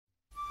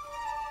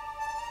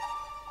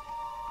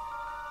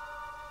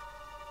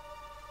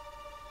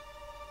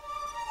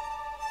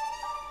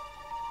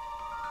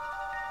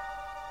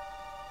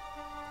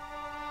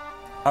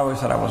I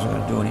always said I wasn't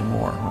going to do any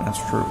more, and that's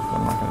true.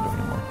 I'm not going to do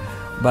any more.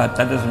 But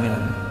that doesn't mean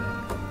I'm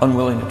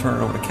unwilling to turn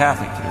it over to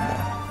Kathy to do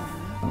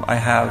more. I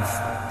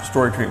have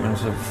story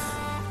treatments of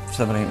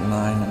 7, 8, and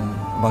 9 and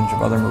a bunch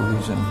of other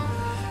movies,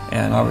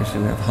 and obviously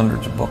we have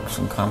hundreds of books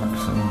and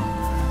comics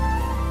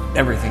and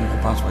everything you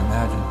could possibly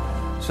imagine.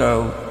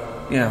 So,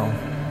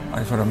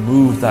 I sort of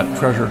moved that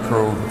treasure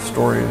trove of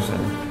stories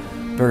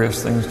and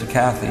various things to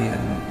Kathy,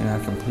 and I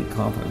have complete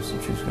confidence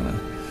that she's going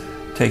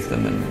to take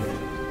them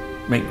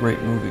and make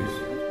great movies.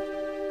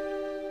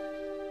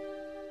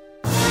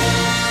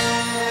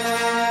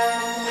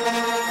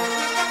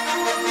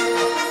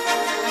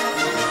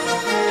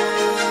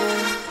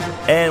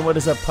 And what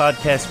is up,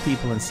 podcast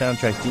people and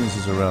soundtrack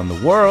geniuses around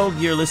the world?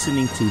 You're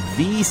listening to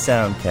The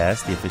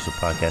Soundcast, the official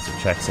podcast of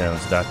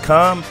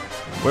TrackSounds.com,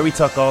 where we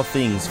talk all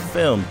things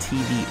film,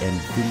 TV,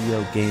 and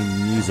video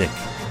game music.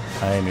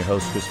 I am your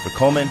host, Christopher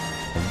Coleman,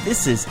 and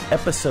this is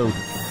episode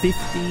 50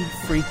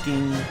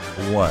 freaking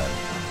 1.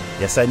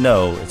 Yes, I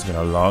know, it's been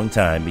a long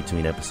time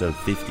between episode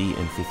 50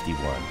 and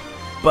 51,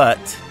 but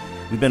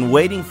we've been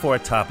waiting for a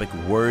topic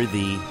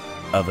worthy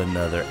of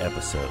another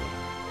episode.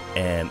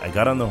 And I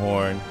got on the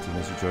horn to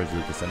Mr. George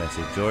Lucas, and I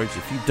said, George,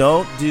 if you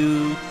don't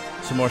do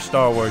some more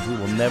Star Wars, we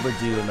will never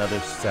do another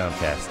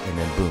Soundcast. And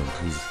then boom,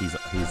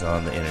 he's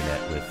on the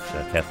internet with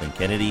Kathleen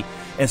Kennedy.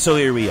 And so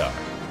here we are.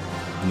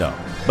 No.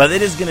 But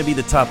it is going to be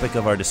the topic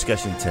of our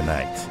discussion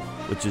tonight,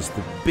 which is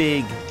the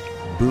big,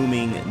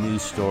 booming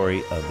news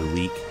story of the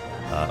week.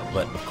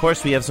 But, of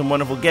course, we have some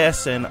wonderful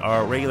guests and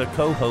our regular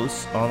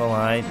co-hosts on the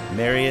line,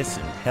 Marius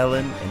and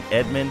Helen and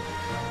Edmund.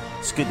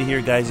 It's good to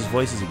hear guys'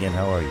 voices again.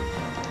 How are you?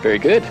 Very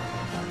good.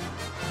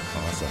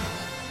 Awesome.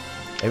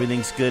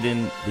 Everything's good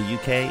in the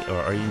UK, or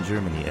are you in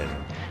Germany,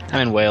 Edmund?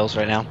 I'm in Wales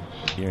right now.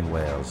 You're in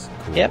Wales.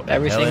 Cool. Yep,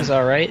 everything's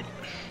all right.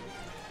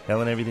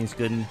 Helen, everything's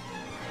good in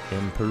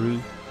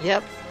Peru?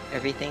 Yep,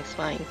 everything's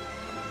fine.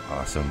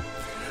 Awesome.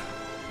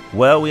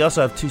 Well, we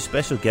also have two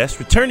special guests,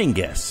 returning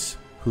guests,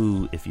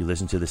 who, if you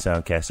listen to the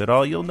Soundcast at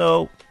all, you'll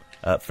know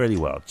fairly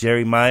well.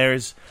 Jerry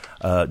Myers.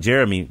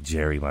 Jerry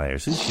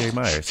Myers. Who's Jerry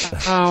Myers?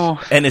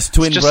 Oh. And his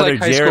twin brother,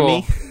 like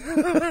Jeremy.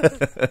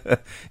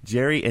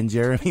 Jerry and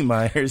Jeremy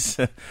Myers.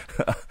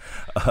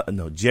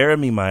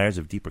 Jeremy Myers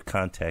of Deeper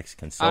Context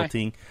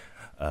Consulting.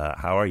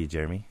 How are you,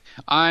 Jeremy?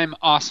 I'm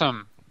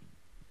awesome.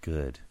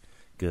 Good.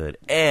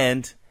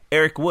 And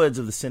Eric Woods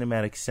of the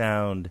Cinematic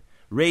Sound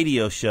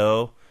radio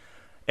show.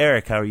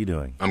 Eric, how are you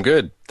doing? I'm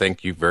good.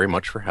 Thank you very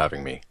much for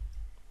having me.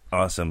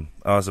 Awesome.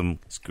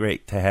 It's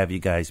great to have you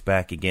guys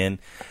back again.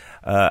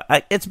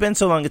 It's been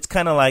so long, it's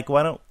kind of like,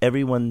 why don't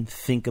everyone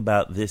think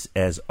about this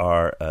as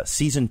our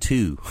Season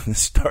 2,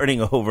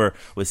 starting over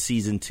with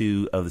Season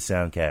 2 of the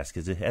Soundcast,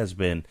 because it has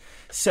been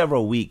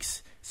several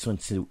weeks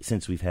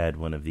since we've had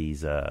one of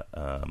these,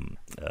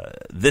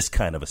 this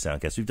kind of a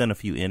Soundcast. We've done a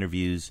few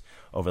interviews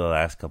over the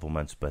last couple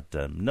months, but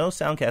no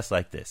Soundcast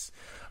like this.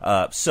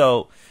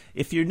 So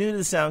if you're new to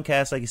the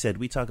Soundcast, like I said,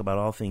 we talk about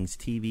all things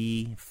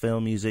TV,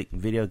 film music,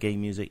 video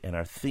game music, and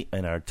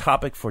our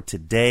topic for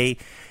today.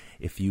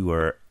 If you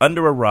were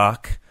under a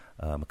rock,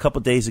 a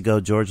couple days ago,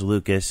 George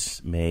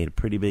Lucas made a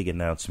pretty big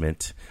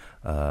announcement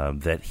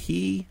that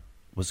he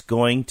was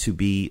going to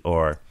be,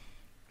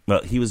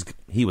 he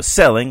was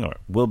selling, or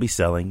will be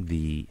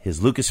selling, his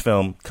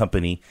Lucasfilm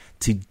company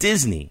to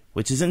Disney,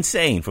 which is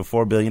insane, for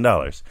 $4 billion.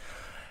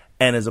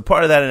 And as a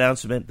part of that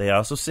announcement, they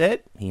also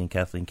said, he and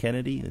Kathleen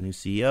Kennedy, the new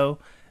CEO,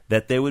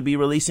 that they would be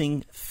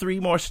releasing 3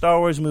 more Star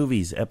Wars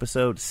movies,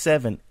 episode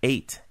 7,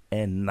 8,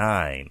 and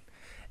 9.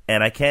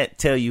 And I can't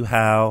tell you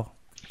how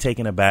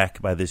taken aback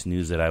by this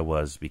news that I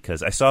was,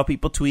 because I saw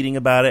people tweeting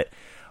about it,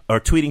 or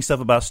tweeting stuff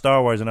about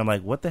Star Wars, and I'm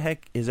like, what the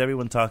heck is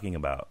everyone talking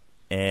about?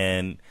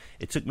 And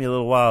it took me a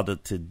little while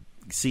to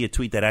see a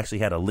tweet that actually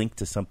had a link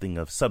to something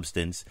of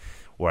substance,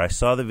 where I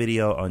saw the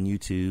video on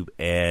YouTube,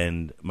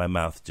 and my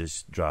mouth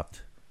just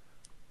dropped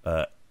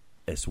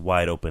as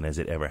wide open as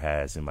it ever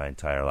has in my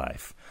entire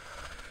life.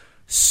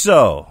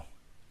 So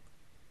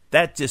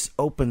that just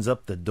opens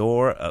up the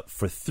door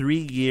for 3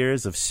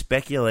 years of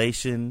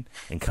speculation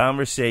and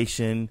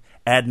conversation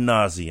ad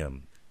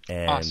nauseum.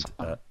 And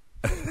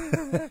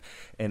awesome.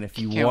 And if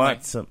you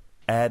want some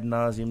ad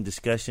nauseum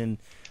discussion,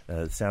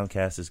 the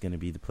Soundcast is going to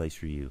be the place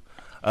for you.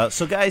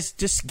 So, guys,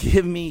 just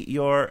give me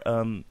your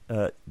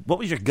what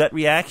was your gut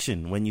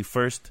reaction when you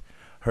first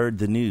heard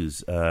the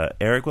news?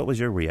 Eric, what was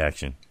your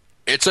reaction?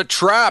 It's a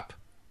trap.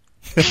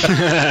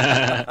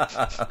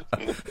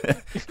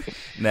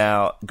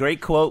 Now,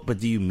 great quote, but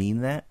do you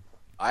mean that?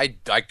 I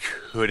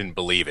couldn't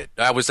believe it.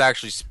 I was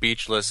actually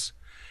speechless,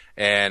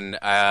 and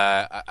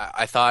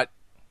I thought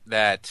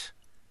that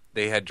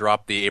they had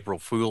dropped the April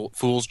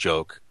Fool's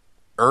joke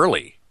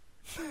early.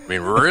 I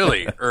mean,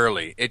 really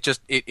early.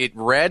 It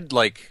read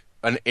like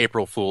an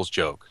April Fool's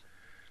joke.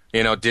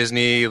 You know,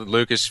 Disney,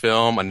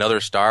 Lucasfilm,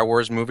 another Star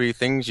Wars movie,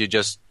 things you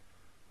just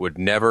would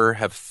never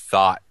have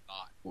thought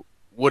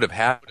would have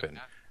happened.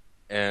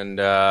 And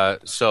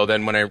so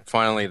then when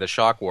the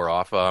shock wore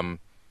off, I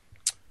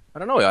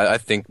don't know. I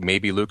think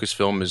maybe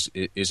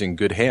Lucasfilm is in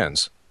good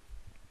hands.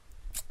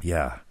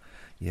 Yeah.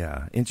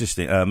 Yeah,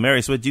 interesting.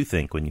 Marius, what did you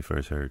think when you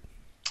first heard?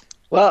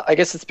 Well, I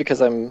guess it's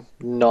because I'm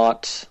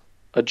not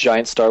a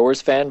giant Star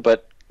Wars fan,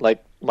 but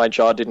like my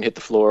jaw didn't hit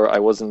the floor. I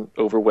wasn't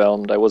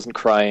overwhelmed. I wasn't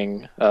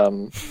crying.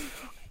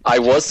 I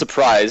was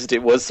surprised.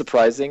 It was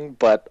surprising,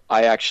 but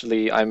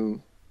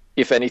I'm,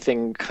 if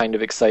anything, kind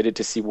of excited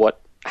to see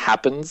what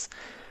happens.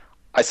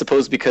 I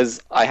suppose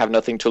because I have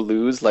nothing to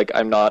lose. Like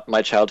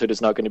my childhood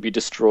is not going to be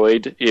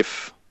destroyed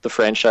if the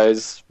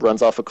franchise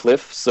runs off a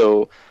cliff.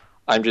 So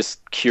I'm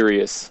just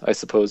curious, I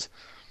suppose.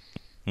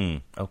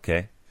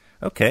 Okay.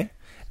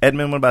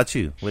 Edmund, what about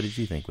you? What did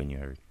you think when you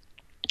heard?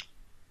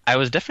 I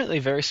was definitely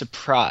very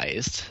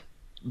surprised,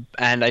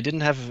 and I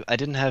didn't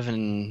have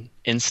an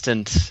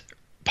instant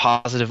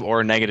positive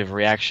or negative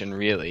reaction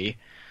really.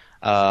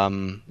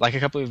 Like a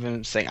couple of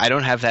them saying, I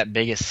don't have that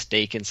big a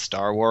stake in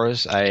Star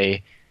Wars.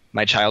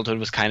 My childhood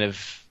was kind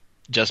of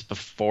just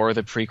before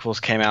the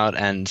prequels came out,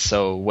 and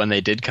so when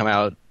they did come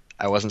out,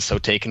 I wasn't so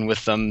taken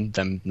with them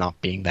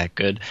not being that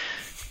good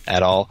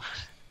at all.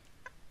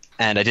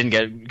 And I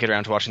didn't get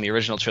around to watching the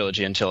original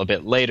trilogy until a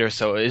bit later,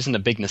 so it isn't a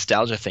big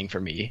nostalgia thing for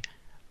me.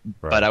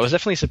 Right. But I was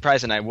definitely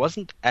surprised, and I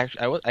wasn't.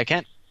 I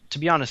can't. To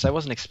be honest, I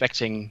wasn't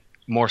expecting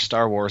more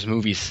Star Wars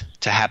movies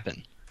to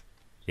happen.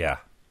 Yeah.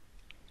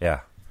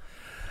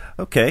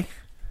 Okay,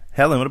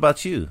 Helen, what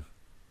about you?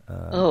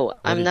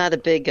 I'm not a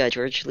big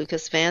George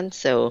Lucas fan,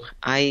 so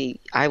I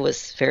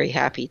was very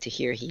happy to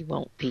hear he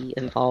won't be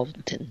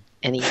involved in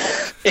any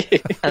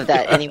of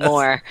that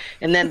anymore.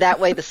 And then that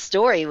way the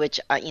story, which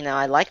I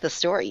like the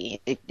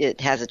story,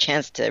 it has a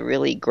chance to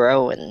really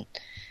grow and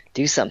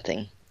do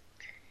something.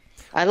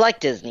 I like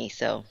Disney,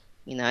 so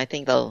I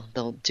think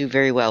they'll do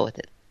very well with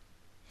it.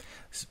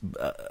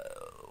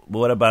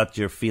 What about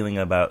your feeling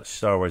about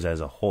Star Wars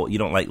as a whole? You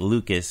don't like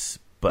Lucas.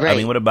 But right. I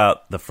mean, what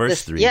about the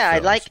first three? Yeah,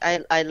 films?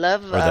 I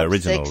love or the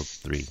original 6,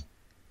 3.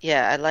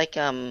 Yeah, I like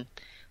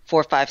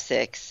 4, 5,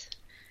 6.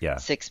 Yeah,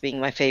 6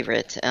 being my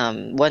favorite.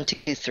 1,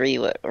 2, 3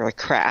 were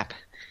crap.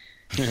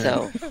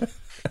 So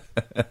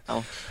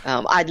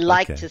I'd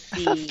like to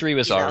see 3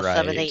 was all right.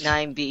 7, 8,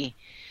 9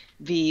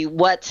 be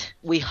what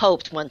we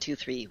hoped 1, 2,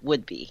 3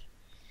 would be.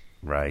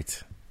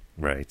 Right.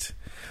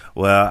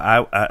 Well,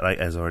 I like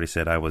as I already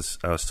said, I was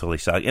totally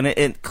shocked,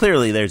 and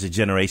clearly there's a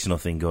generational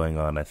thing going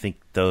on. I think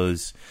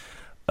those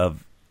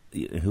of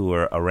who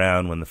were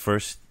around when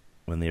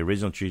the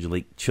original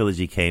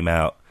trilogy came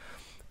out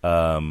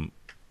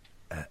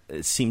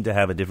seemed to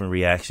have a different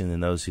reaction than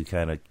those who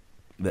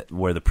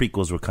where the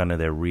prequels were kind of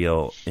their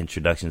real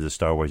introduction to the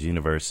Star Wars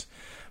universe,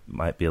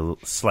 might be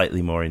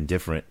slightly more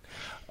indifferent,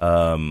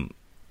 and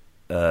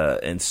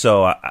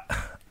so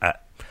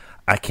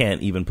I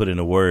can't even put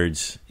into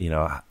words,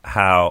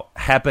 how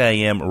happy I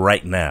am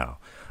right now.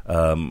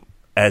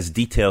 As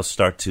details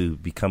start to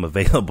become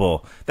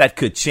available, that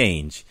could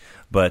change.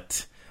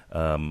 But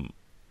I'm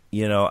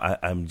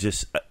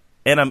just,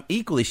 and I'm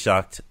equally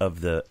shocked of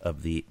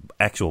the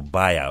actual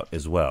buyout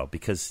as well,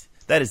 because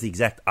that is the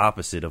exact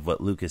opposite of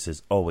what Lucas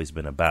has always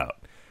been about.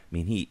 I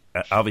mean,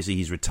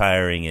 he's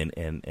retiring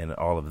and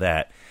all of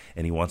that,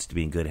 and he wants to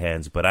be in good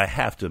hands. But I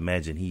have to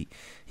imagine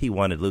he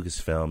wanted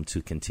Lucasfilm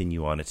to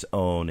continue on its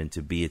own and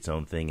to be its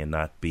own thing and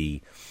not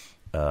be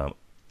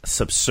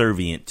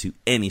subservient to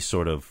any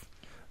sort of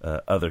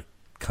other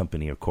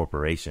company or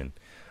corporation.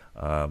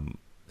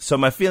 So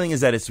my feeling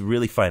is that it's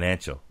really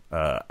financial.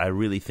 I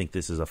really think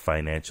this is a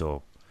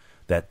financial,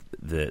 that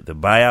the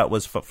buyout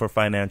was for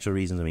financial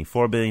reasons. I mean,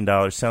 $4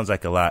 billion sounds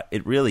like a lot.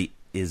 It really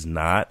is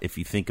not. If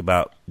you think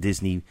about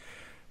Disney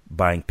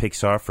buying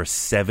Pixar for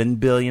 $7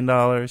 billion,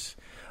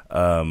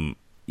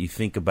 you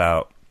think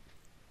about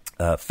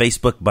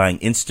Facebook buying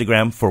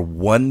Instagram for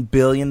 $1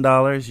 billion.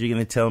 You're going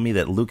to tell me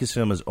that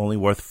Lucasfilm is only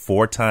worth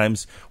 4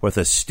 times worth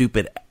a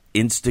stupid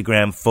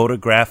Instagram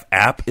photograph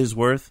app is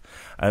worth?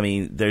 I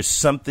mean, there's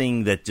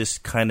something that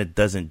just kind of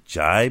doesn't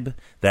jibe,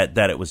 that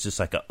it was just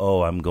like,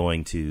 I'm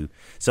going to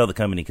sell the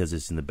company because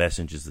it's in the best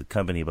interest of the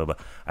company, blah, blah.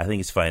 I think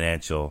it's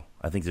financial.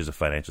 I think there's a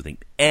financial thing.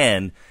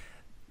 And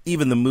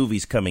even the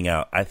movies coming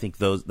out, I think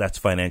that's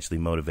financially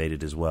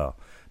motivated as well.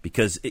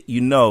 Because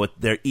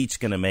they're each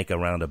going to make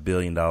around $1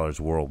 billion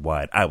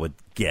worldwide, I would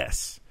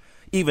guess.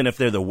 Even if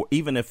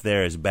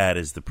they're as bad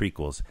as the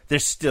prequels, they're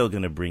still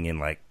going to bring in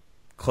like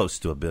close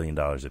to $1 billion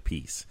a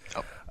piece.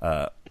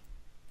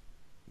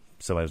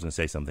 Somebody was going to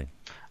say something.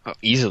 Oh,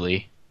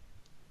 easily.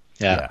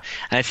 Yeah.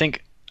 And I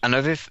think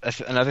another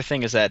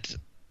thing is that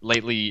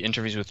lately,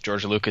 interviews with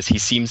George Lucas, he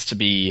seems to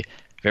be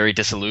very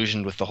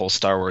disillusioned with the whole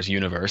Star Wars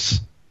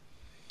universe.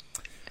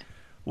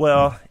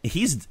 Well,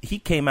 he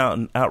came out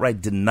and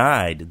outright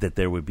denied that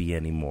there would be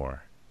any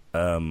more.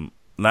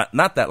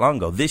 Not that long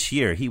ago, this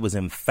year, he was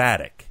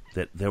emphatic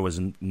that there were.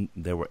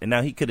 And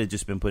now he could have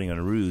just been putting on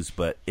a ruse,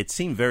 but it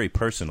seemed very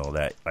personal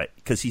that,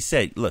 because he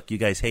said, "Look, you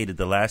guys hated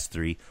the last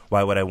 3.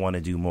 Why would I want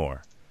to do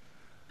more?"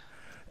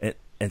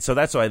 And so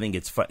that's why I think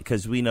it's fun,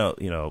 because we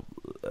know,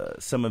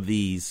 some of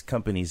these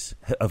companies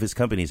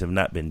have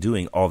not been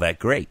doing all that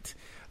great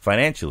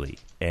financially,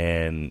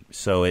 and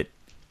so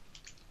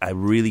I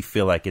really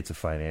feel like it's a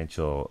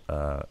financial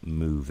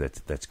move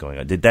that's going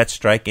on. Did that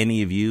strike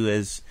any of you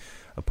as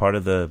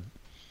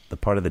a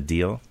part of the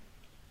deal?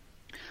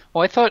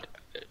 Well,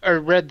 I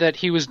read that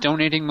he was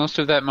donating most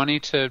of that money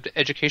to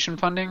education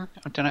funding.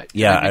 Did I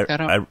make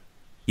that up?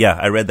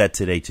 I read that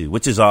today too,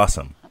 which is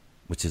awesome.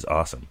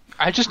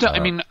 I just,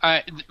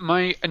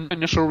 my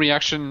initial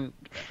reaction,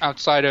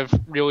 outside of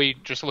really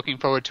just looking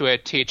forward to a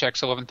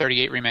THX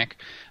 1138 remake,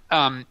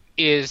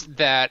 is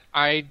that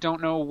I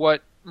don't know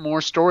what more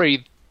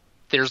story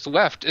there's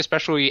left,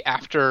 especially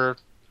after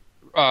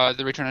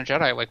the Return of the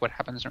Jedi. Like what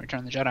happens in Return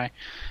of the Jedi?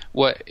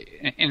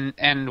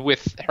 And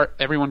with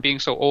everyone being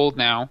so old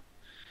now,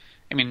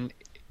 I mean,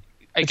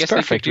 I guess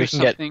perfect. They could do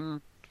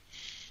something.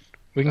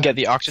 We can get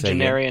the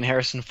octogenarian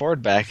Harrison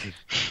Ford back.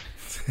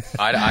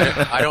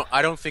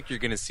 I don't think you're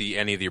going to see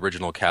any of the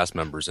original cast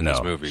members in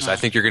these movies. I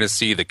think you're going to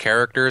see the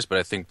characters, but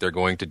I think they're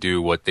going to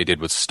do what they did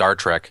with Star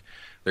Trek.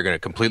 They're going to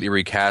completely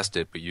recast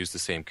it, but use the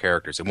same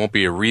characters. It won't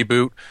be a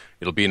reboot.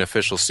 It'll be an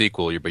official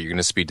sequel, but you're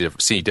going to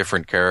see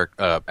different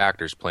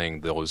actors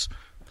playing those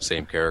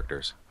same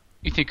characters.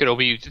 You think it'll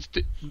be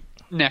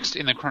next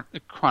in the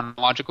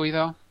chronologically,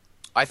 though?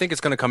 I think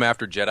it's going to come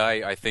after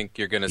Jedi. I think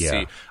you're going to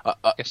see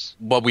yes.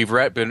 what we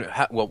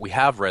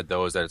have read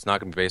though is that it's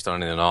not going to be based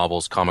on any of the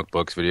novels, comic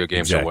books, video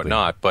games, or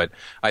whatnot. But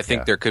I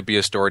think there could be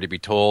a story to be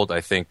told. I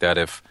think that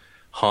if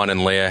Han and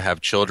Leia have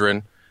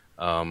children,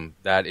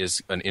 that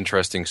is an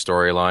interesting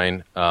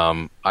storyline.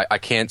 I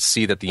can't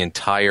see that the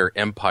entire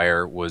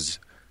Empire was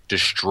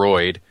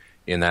destroyed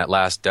in that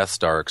last Death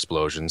Star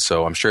explosion.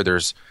 So I'm sure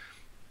there's,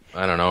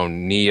 I don't know,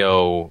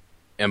 Neo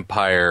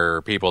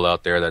Empire people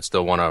out there that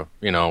still want to,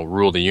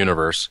 rule the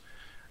universe.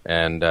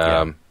 And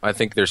I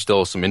think there's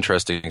still some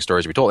interesting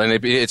stories to be told. And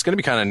it's going to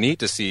be kind of neat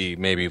to see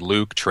maybe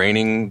Luke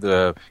training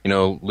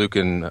Luke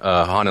and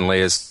Han and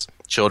Leia's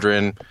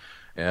children,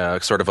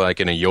 sort of like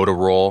in a Yoda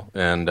role.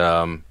 And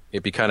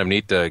it'd be kind of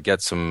neat to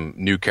get some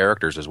new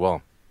characters as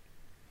well.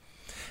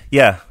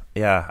 Yeah,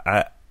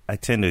 I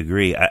tend to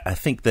agree. I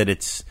think that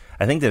it's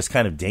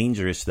kind of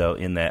dangerous though.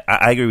 In that,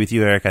 I agree with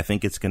you, Eric. I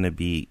think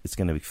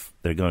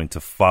they're going to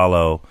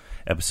follow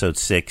Episode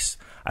 6.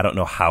 I don't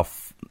know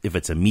if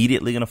it's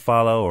immediately going to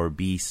follow or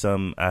be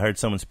some. I heard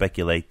someone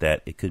speculate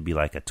that it could be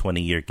like a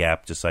 20-year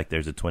gap, just like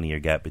there's a 20-year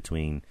gap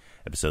between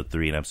Episode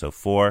 3 and Episode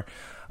 4.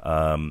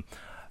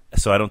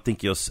 So I don't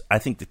think I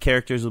think the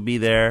characters will be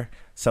there.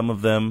 Some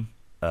of them,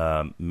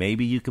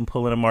 maybe you can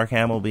pull in a Mark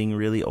Hamill being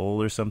really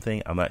old or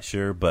something. I'm not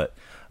sure, but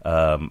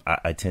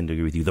I tend to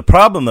agree with you. The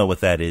problem, though,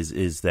 with that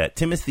is that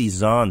Timothy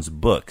Zahn's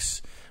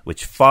books,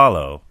 which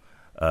follow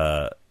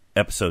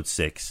Episode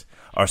 6,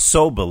 are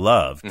so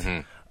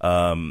beloved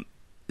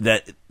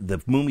that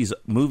the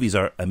movies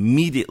are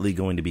immediately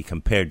going to be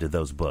compared to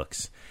those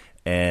books,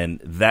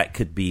 and that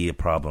could be a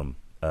problem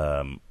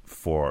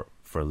for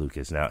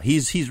Lucas. Now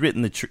he's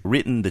written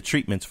the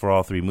treatments for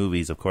all 3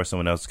 movies. Of course,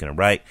 someone else is going to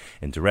write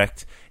and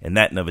direct, and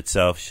that in of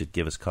itself should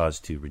give us cause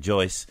to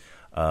rejoice.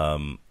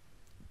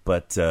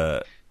 But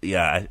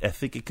I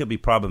think it could be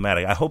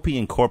problematic. I hope he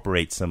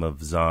incorporates some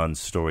of Zahn's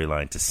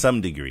storyline to some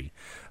degree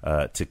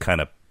to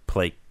kind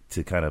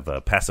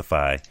of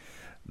pacify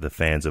the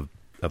fans of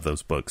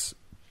those books.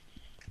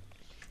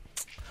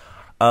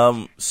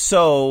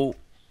 So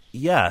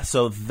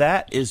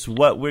that is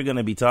what we're going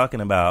to be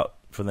talking about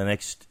for the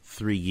next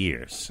 3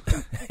 years.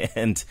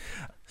 And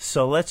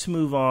so let's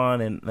move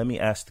on, and let me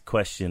ask the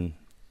question.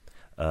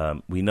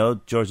 We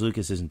know George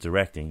Lucas isn't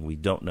directing. We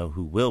don't know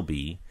who will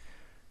be.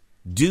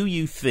 Do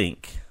you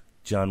think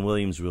John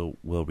Williams will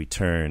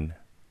return?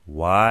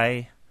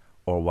 Why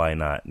or why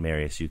not?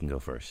 Marius, you can go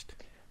first.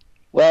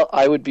 Well,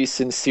 I would be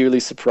sincerely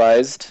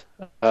surprised.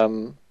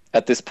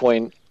 At this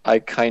point, I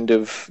kind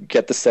of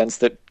get the sense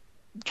that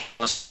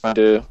he's trying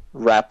to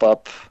wrap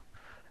up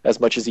as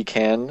much as he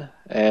can,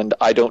 and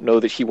I don't know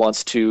that he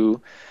wants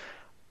to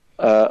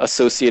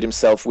associate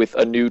himself with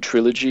a new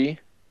trilogy.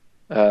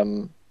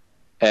 And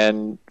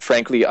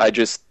frankly, I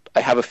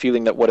have a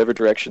feeling that whatever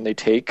direction they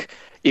take,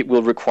 it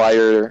will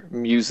require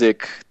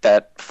music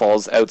that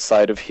falls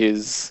outside of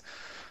his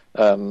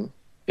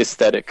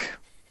aesthetic.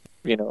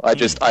 I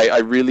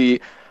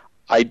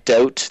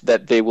doubt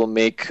that they will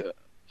make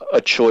a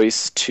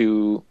choice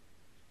to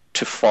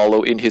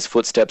follow in his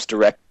footsteps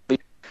directly.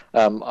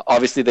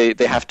 Obviously,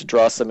 they have to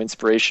draw some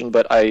inspiration,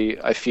 but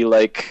I feel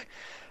like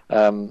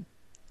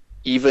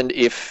even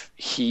if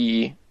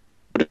he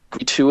would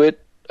agree to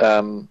it,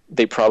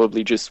 they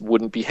probably just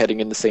wouldn't be heading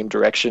in the same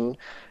direction.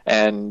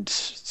 And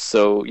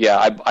so,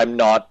 I'm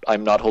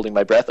not holding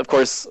my breath. Of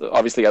course,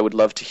 obviously, I would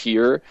love to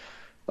hear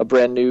a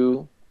brand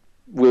new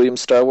Williams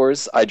Star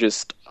Wars.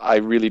 I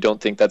really don't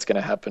think that's going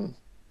to happen.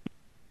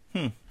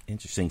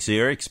 Interesting. So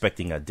you're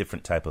expecting a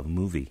different type of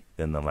movie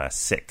than the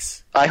last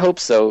 6? I hope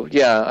so.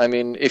 Yeah. I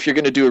mean, if you're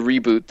going to do a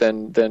reboot,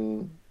 then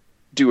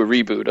do a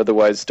reboot.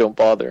 Otherwise, don't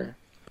bother.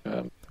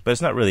 But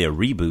it's not really a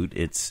reboot.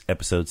 It's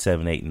Episode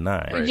 7, 8, and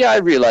 9. Right. Yeah, I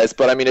realize,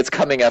 but I mean, it's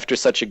coming after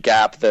such a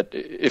gap that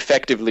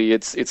effectively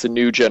it's a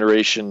new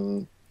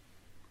generation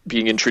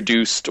being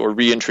introduced or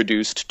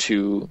reintroduced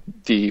to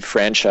the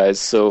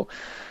franchise. So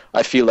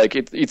I feel like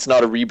it's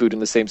not a reboot in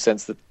the same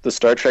sense that the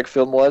Star Trek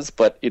film was,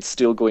 but it's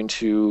still going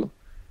to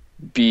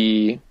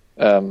be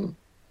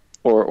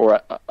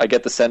or I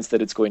get the sense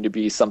that it's going to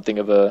be something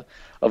of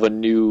a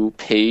new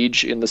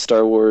page in the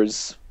Star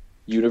Wars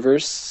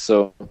universe.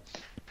 So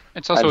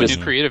it's also a new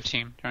creative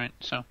team, right?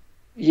 So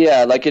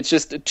yeah, like it's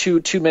just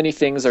too many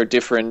things are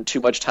different. Too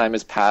much time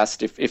has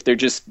passed. If they're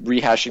just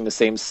rehashing the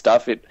same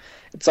stuff,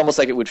 it's almost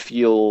like it would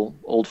feel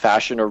old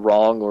fashioned or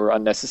wrong or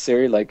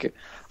unnecessary. Like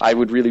I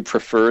would really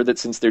prefer that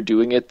since they're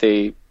doing it,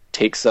 they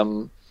take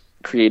some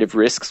creative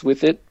risks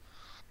with it.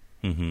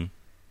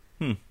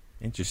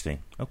 Interesting.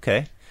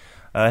 Okay.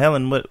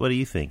 Helen, what do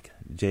you think?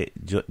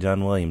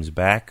 John Williams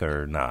back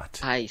or not?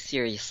 I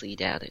seriously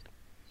doubt it.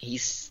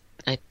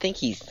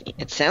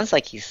 It sounds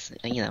like he's,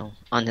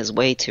 on his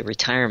way to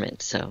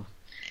retirement, so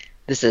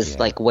this is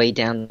like way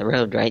down the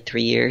road, right?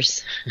 3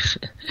 years?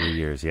 3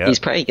 years, yeah. He's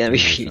probably going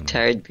to be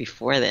retired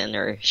before then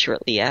or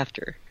shortly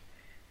after.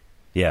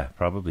 Yeah,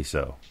 probably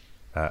so.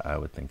 I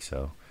would think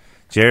so.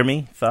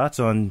 Jeremy, thoughts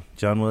on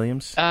John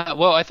Williams?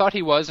 Well, I thought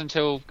he was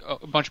until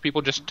a bunch of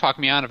people just talked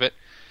me out of it.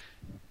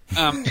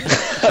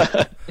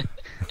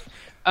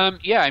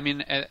 Yeah, I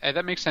mean,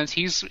 that makes sense.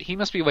 He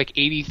must be like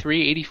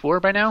 83, 84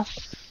 by now.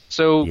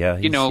 So,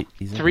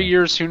 he's 3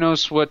 years, who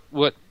knows what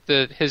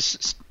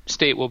his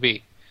state will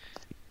be.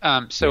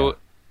 And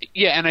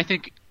I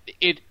think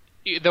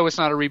though it's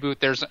not a reboot,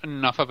 there's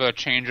enough of a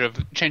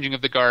changing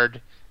of the guard,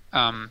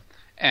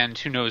 and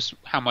who knows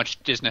how much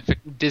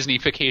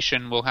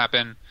Disneyfication will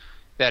happen,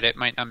 that it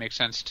might not make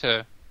sense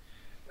to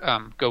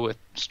go with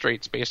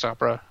straight space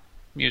opera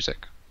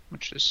music,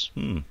 which is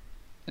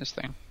his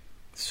thing.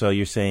 So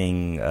you're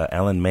saying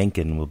Alan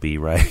Menken will be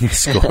writing,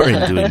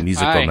 scoring, doing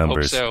musical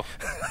numbers? I hope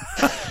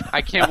so.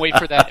 I can't wait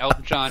for that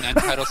Elton John end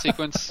title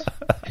sequence.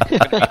 It's going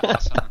to be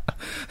awesome.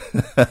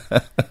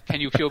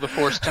 Can you feel the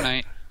force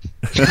tonight?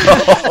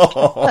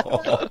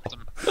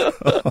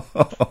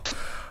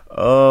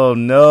 Oh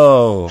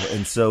no!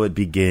 And so it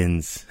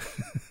begins.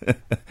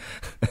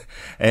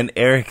 And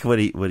Eric, what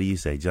do you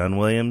say? John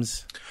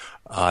Williams?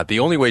 The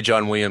only way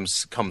John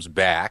Williams comes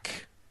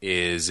back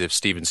is if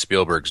Steven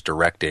Spielberg's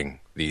directing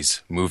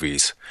these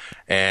movies.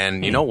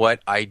 And you know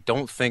what? I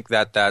don't think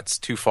that's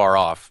too far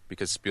off,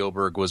 because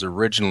Spielberg was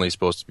originally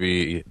supposed to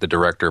be the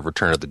director of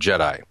Return of the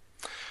Jedi.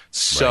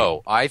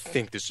 So I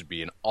think this would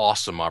be an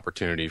awesome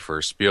opportunity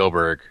for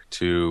Spielberg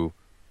to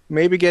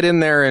maybe get in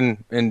there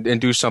and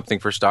do something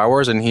for Star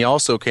Wars. And he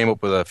also came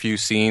up with a few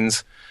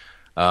scenes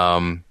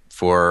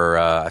for,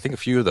 I think, a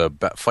few of the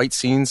fight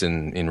scenes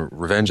in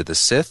Revenge of the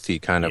Sith. He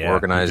kind of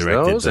organized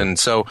those. And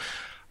so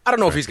I don't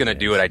know if he's going to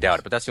do it. I doubt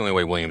it. But that's the only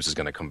way Williams is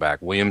going to come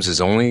back. Williams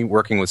is only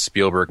working with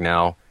Spielberg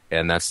now,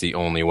 and that's the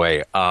only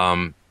way.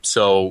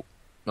 So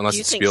unless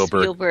it's Spielberg. Do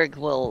you think Spielberg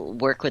will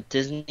work with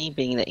Disney,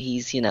 being that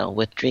he's,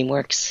 with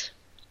DreamWorks?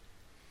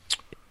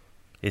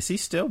 Is he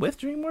still with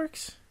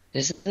DreamWorks?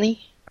 Isn't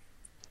he?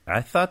 I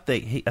thought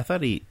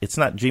it's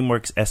not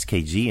DreamWorks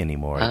SKG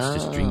anymore. It's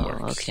just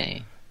DreamWorks.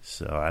 Okay.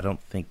 So I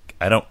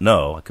don't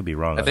know. I could be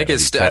wrong. I think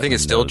it's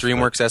still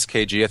DreamWorks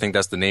SKG. I think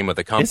that's the name of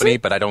the company,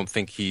 but I don't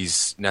think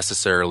he's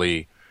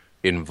necessarily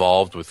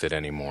involved with it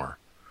anymore.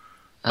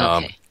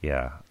 Okay.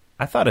 Yeah,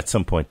 I thought at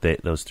some point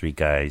those three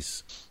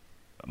guys,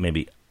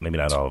 maybe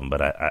not all of them,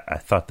 but I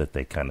thought that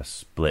they kind of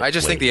split. I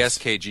just think the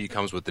SKG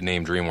comes with the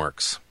name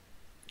DreamWorks.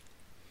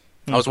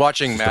 I was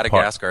watching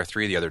Madagascar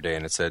 3 the other day,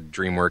 and it said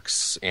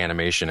DreamWorks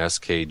Animation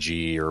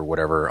SKG or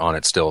whatever on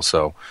it still.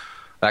 So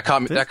that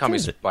caught me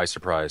by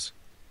surprise.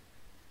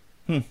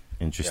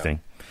 Interesting.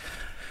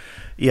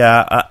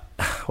 Yeah.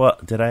 Well,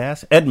 did I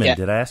ask Edmund? Yeah.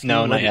 Did I ask you?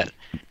 No, not yet.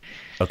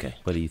 Okay.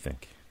 What do you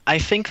think? I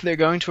think they're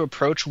going to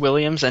approach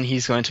Williams, and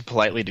he's going to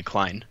politely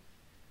decline.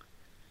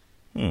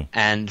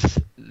 And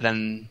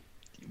then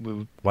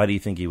why do you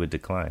think he would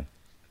decline?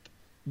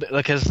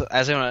 Because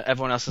as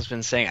everyone else has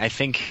been saying, I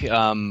think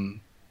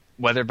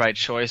whether by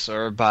choice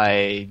or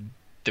by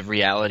the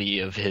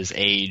reality of his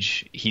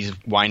age, he's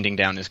winding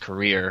down his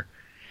career,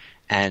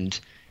 and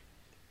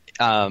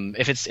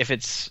if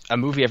it's a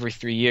movie every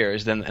 3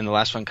 years, then and the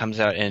last one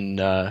comes out in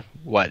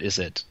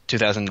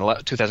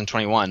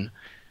 2021.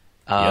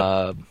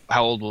 How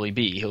old will he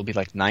be? He'll be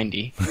like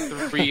 90.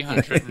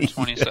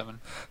 327.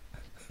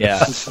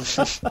 Yeah.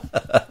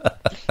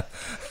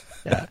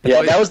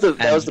 Yeah, that was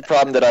the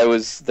problem that I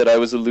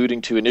was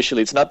alluding to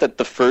initially. It's not that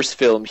the first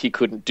film he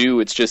couldn't do;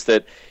 it's just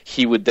that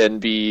he would then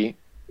be,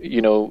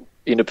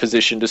 in a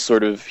position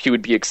to he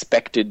would be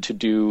expected to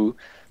do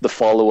the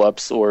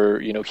follow-ups, or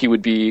he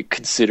would be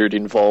considered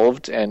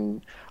involved,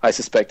 and I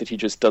suspect that he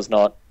just does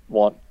not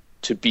want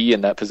to be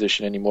in that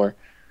position anymore.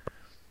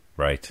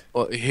 Right.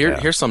 Well,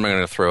 here's something I'm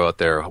going to throw out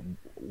there.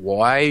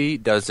 Why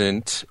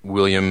doesn't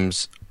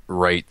Williams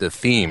write the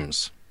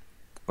themes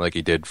like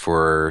he did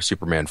for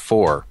Superman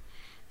 4?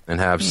 And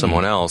have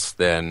someone else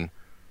then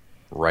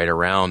write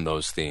around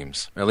those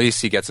themes. At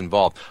least he gets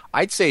involved.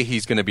 I'd say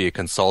he's going to be a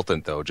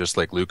consultant, though, just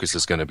like Lucas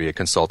is going to be a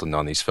consultant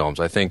on these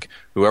films. I think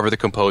whoever the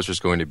composer is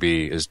going to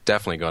be is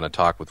definitely going to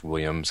talk with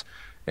Williams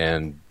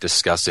and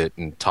discuss it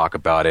and talk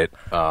about it.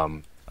 I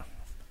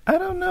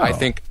don't know. I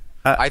think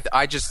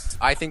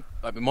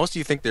most of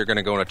you think they're going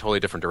to go in a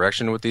totally different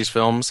direction with these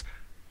films.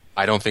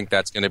 I don't think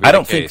that's going to be the case. I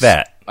don't think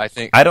that. I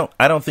think I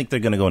don't think they're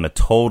going to go in a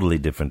totally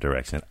different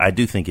direction. I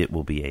do think it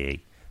will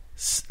be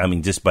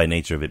just by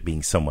nature of it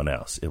being someone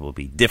else, it will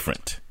be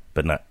different,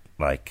 but not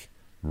like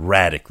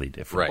radically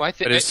different. Right. Well,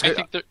 But I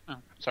think that. Oh,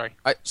 sorry.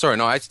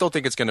 I still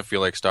think it's going to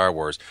feel like Star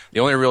Wars. The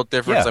only real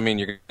difference, Yeah.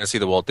 you're going to see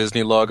the Walt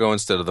Disney logo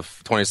instead of the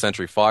 20th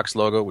Century Fox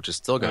logo, which is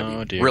still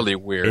going to be really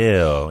weird.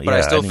 Ew, But I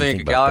yeah, still didn't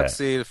think about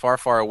Galaxy, the Far,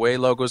 Far Away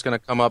logo is going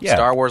to come up. Yeah.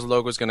 Star Wars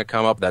logo is going to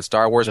come up. That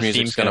Star Wars The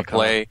music is theme's going to gonna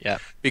come play. up, yeah.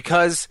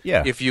 Because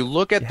Yeah. if you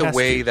look at It the has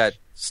way to. that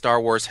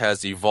Star Wars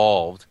has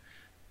evolved,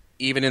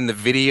 even in the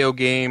video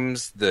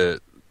games,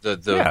 the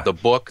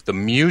book, the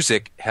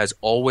music has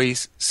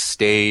always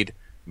stayed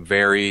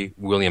very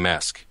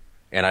Williams-esque.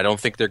 And I don't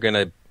think they're going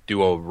to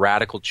do a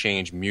radical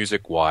change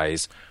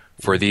music-wise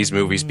for these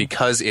movies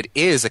because it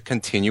is a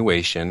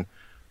continuation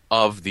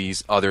of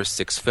these other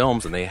 6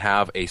 films, and they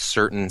have a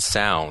certain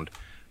sound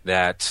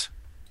that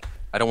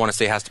I don't want to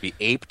say has to be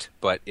aped,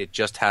 but it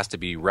just has to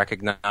be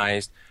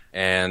recognized.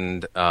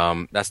 And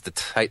that's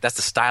the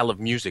style of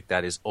music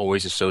that is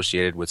always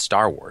associated with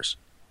Star Wars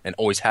and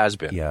always has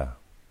been. Yeah.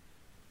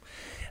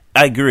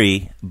 I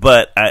agree,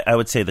 but I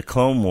would say the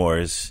Clone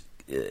Wars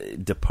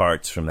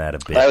departs from that a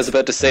bit. I was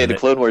about to say the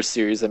Clone Wars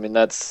series. I mean,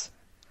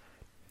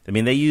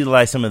 they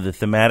utilize some of the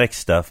thematic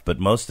stuff, but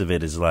most of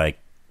it is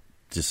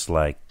just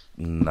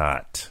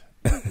not.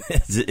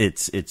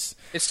 it's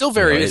still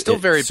very it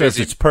serves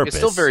busy. its purpose. It's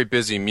still very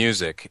busy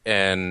music,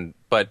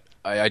 but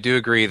I do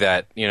agree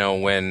that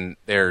when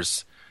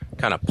there's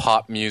kind of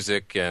pop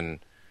music and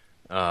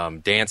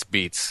dance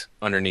beats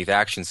underneath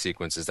action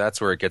sequences,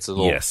 that's where it gets a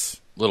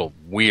little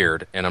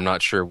weird, and I'm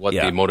not sure what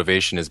the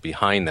motivation is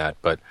behind that,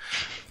 but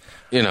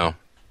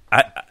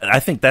I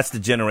think that's the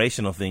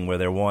generational thing where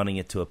they're wanting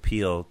it to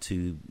appeal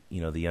to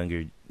the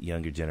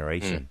younger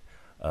generation,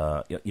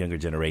 younger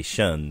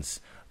generations.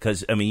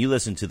 Because you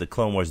listen to the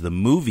Clone Wars, the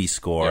movie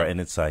score,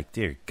 and it's like,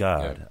 dear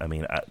God,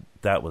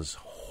 that was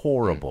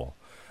horrible,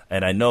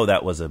 and I know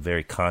that was a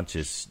very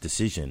conscious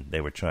decision.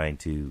 They were trying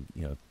to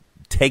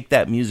take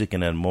that music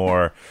in a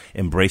more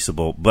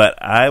embraceable.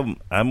 But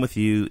I'm with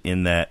you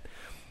in that.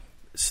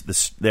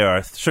 There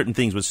are certain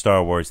things with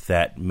Star Wars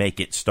that make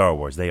it Star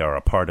Wars. They are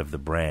a part of the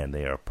brand.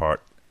 They are a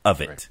part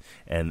of it, right.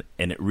 and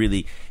it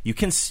really you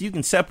can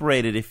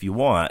separate it if you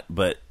want,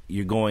 but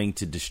you're going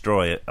to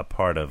destroy a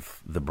part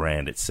of the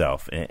brand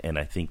itself. And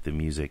I think the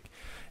music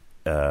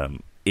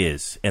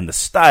is, and the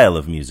style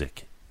of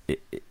music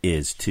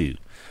is too.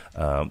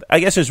 I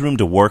guess there's room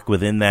to work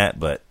within that,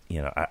 but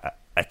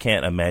I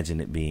can't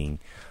imagine it being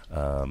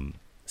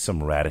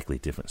some radically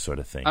different sort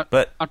of thing.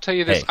 But I'll tell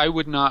you this: hey. I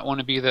would not want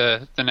to be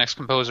the next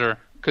composer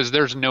because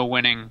there's no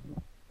winning.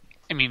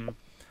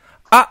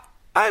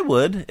 I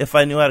would if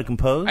I knew how to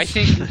compose. I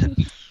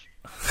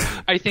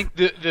think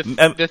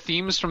the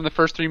themes from the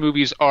first 3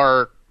 movies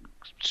are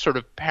sort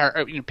of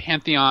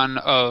pantheon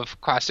of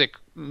classic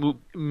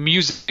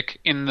music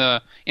in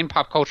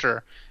pop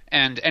culture,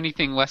 and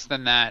anything less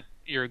than that,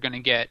 you're going to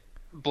get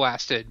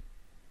blasted.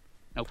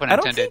 No pun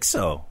intended.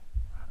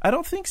 I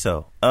don't think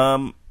so.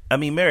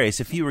 Marius,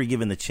 if you were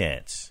given the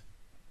chance,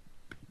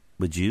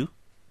 would you?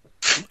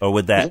 Or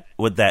would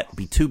that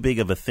be too big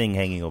of a thing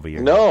hanging over your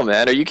head? No,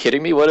 man. Are you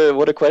kidding me? What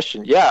a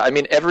question. Yeah,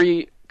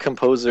 every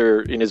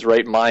composer in his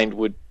right mind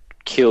would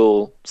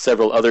kill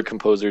several other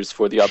composers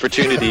for the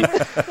opportunity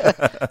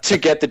to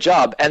get the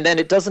job. And then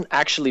it doesn't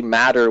actually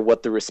matter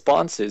what the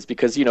response is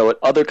because,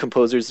 other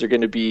composers are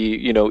going to be,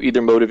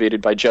 either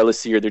motivated by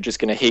jealousy or they're just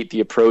going to hate the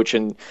approach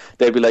and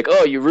they'll be like,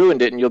 oh, you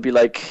ruined it. And you'll be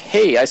like,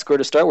 hey, I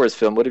scored a Star Wars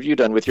film. What have you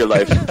done with your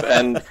life?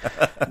 And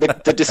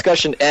the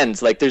discussion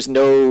ends. Like there's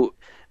no...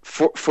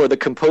 For the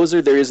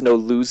composer, there is no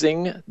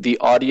losing. The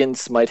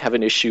audience might have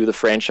an issue. The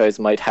franchise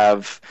might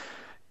have,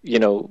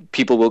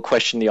 people will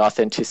question the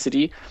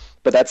authenticity,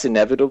 but that's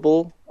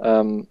inevitable.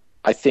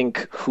 I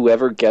think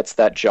whoever gets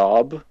that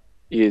job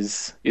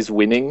is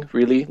winning,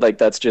 really. Like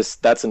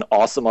that's an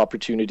awesome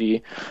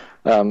opportunity.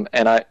 And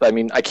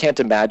I can't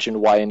imagine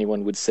why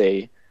anyone would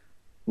say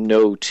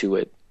no to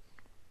it.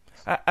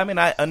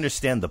 I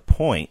understand the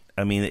point.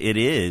 It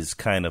is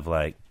kind of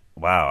like,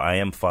 wow, I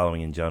am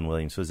following in John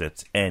Williams'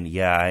 footsteps, and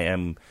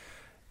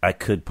I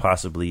could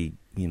possibly,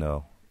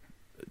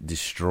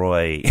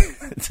 destroy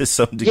to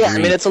some degree. Yeah,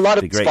 it's a lot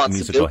of the great musical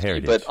responsibility,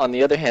 heritage. but on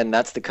the other hand,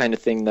 that's the kind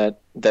of thing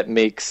that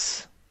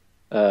makes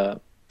the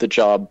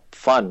job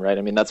fun,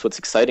 right? That's what's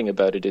exciting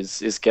about it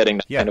is getting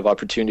that kind of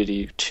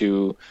opportunity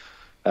to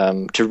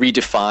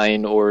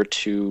redefine or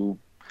to,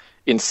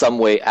 in some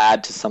way,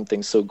 add to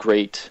something so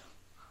great.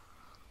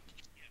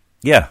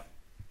 Yeah,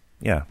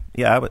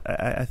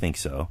 I think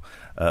so.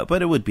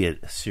 But it would be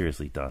a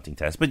seriously daunting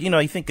task. But,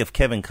 you think of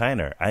Kevin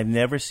Kiner. I've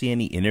never seen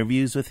any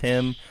interviews with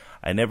him.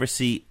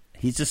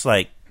 He's just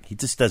he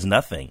just does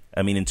nothing.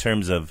 In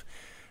terms of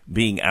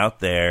being out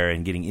there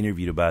and getting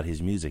interviewed about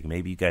his music.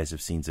 Maybe you guys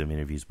have seen some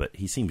interviews, but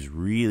he seems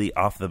really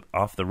off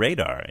the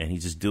radar. And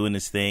he's just doing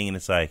his thing. And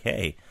it's like,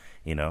 hey,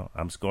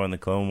 I'm scoring the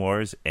Clone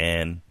Wars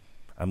and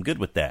I'm good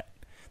with that.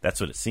 That's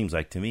what it seems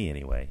like to me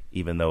anyway,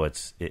 even though I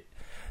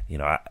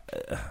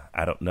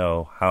don't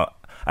know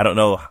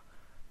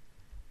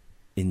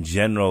in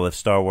general, if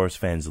Star Wars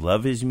fans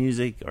love his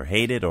music or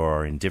hate it or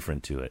are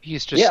indifferent to it.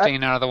 He's just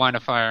staying out of the line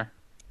of fire.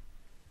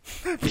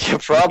 Yeah,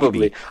 probably.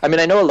 Maybe. I mean,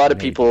 I know a lot of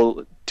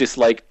people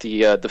dislike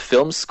the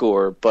film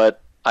score,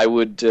 but I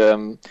would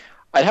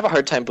I'd have a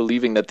hard time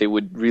believing that they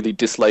would really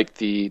dislike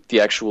the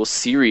actual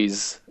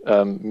series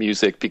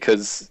music,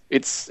 because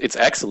it's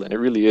excellent. It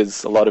really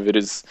is. A lot of it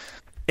is.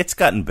 It's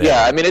gotten better.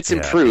 Yeah, I mean, it's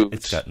improved.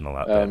 It's gotten a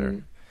lot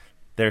better.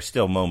 There's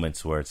still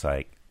moments where it's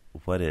like,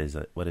 what is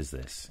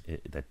this?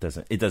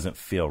 It doesn't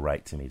feel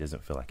right to me. It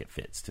doesn't feel like it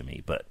fits to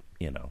me. But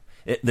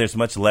there's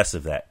much less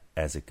of that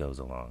as it goes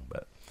along.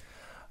 But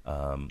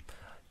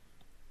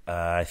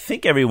I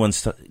think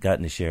everyone's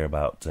gotten to share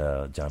about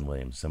John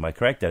Williams. Am I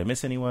correct? Did I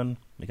miss anyone?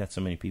 We got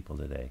so many people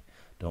today.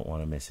 Don't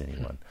want to miss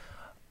anyone.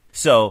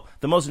 So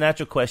the most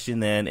natural question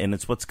then, and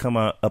it's what's come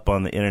up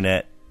on the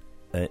internet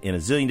in a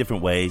zillion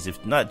different ways.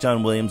 If not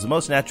John Williams, the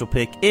most natural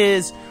pick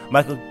is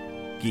Michael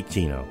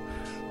Giacchino.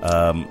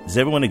 Does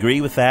everyone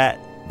agree with that?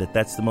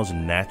 That's the most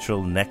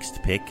natural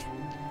next pick?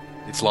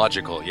 It's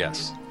logical,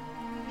 yes.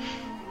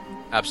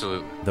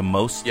 Absolutely. The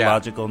most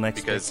logical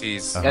next because pick?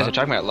 he's... You guys are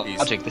talking about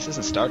logic. This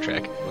isn't Star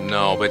Trek.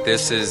 No, but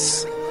this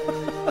is...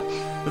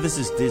 But this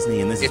is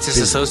Disney, and it's his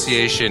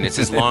association. It's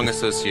his long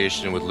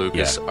association with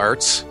Lucas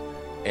Arts,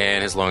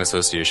 and his long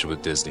association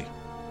with Disney,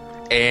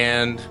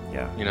 and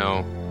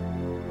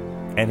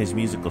and his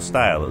musical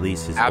style. At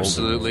least his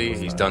absolutely.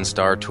 He's done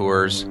Star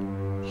Tours.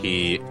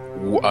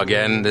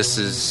 This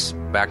is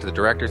back to the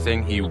director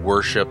thing. He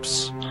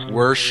worships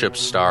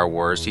Star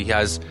Wars. He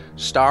has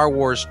Star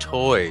Wars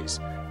toys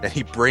that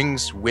he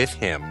brings with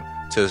him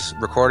to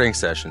recording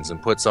sessions and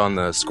puts on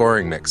the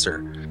scoring mixer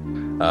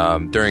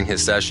during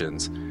his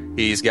sessions.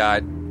 He's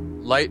got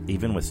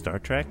even with Star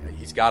Trek.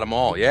 He's got them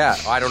all. Yeah,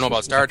 I don't know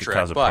about Star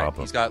Trek, but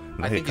problem. he's got.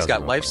 I think he's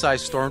got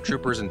life-size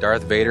stormtroopers and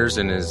Darth Vaders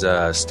in his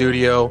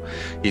studio.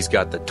 He's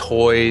got the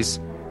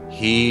toys.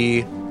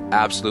 He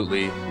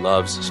absolutely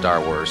loves Star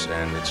Wars,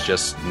 and it's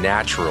just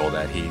natural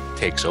that he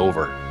takes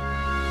over.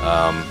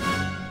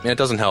 And it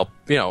doesn't help.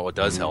 It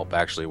does help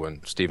actually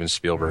when Steven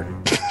Spielberg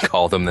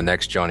called him the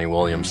next Johnny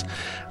Williams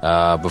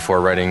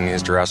before writing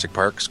his Jurassic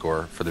Park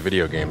score for the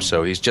video game.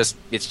 So it's just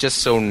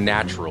so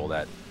natural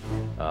that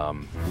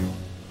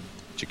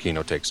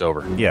Giacchino takes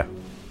over. Yeah.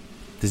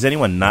 Does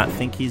anyone not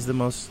think he's the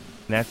most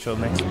natural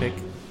next pick?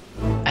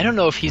 I don't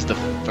know if he's the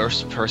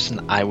first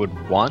person I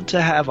would want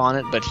to have on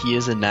it, but he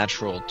is a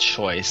natural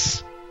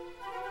choice.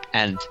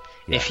 And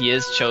if he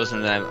is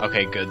chosen, then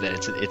okay, good. Then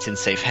it's in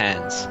safe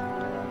hands.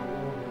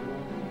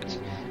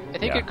 I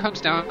think it comes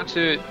down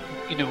to,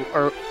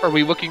 are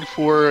we looking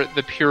for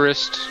the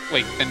purest,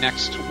 like the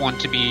next one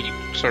to be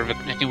sort of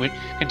a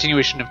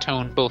continuation of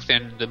tone both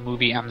in the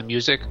movie and the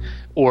music,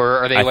 or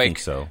are they think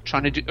so.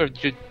 Trying to do, or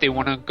do they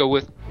want to go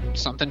with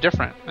something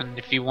different? And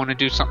if you want to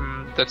do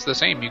something that's the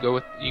same, you go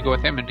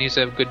with him, and he's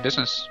a good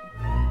business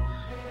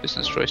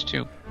choice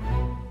too.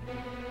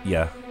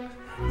 Yeah.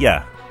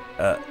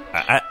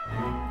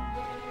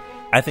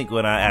 I think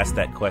when I ask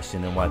that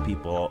question and why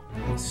people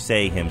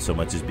say him so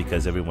much is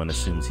because everyone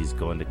assumes he's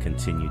going to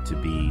continue to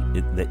be.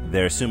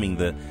 They're assuming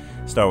the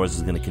Star Wars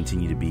is going to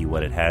continue to be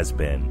what it has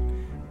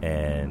been,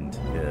 and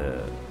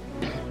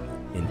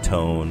in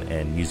tone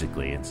and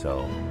musically, and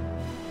so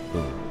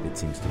it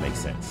seems to make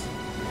sense.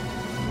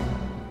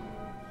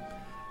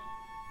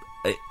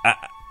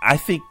 I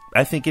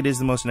think it is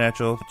the most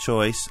natural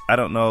choice. I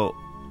don't know.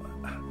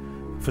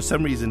 For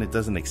some reason, it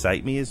doesn't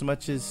excite me as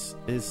much as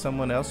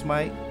someone else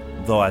might.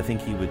 Though I think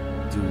he would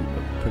do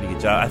a pretty good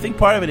job. I think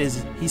part of it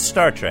is he's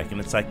Star Trek,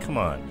 and it's like, come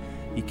on,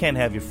 you can't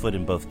have your foot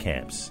in both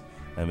camps.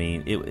 I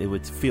mean, it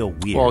would feel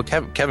weird. Well,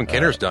 Kevin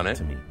Kinner's done it.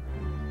 To me.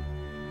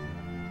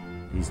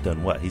 He's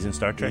done what? He's in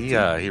Star Trek?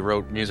 Yeah, he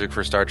wrote music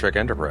for Star Trek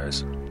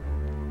Enterprise.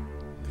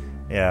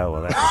 Yeah,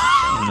 well,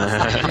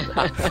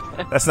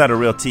 that's not a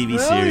real TV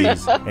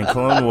series. And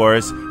Clone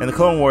Wars, and the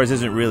Clone Wars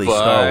isn't really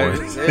Star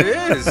Wars. It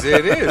is.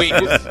 Wait,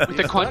 with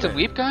the Quantum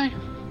Leap guy?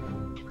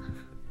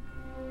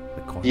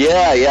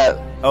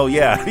 Yeah. Oh,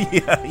 yeah.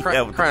 yeah.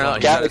 With the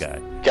Galaxy guy.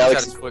 He's got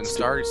his foot in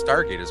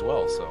Stargate as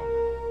well, so.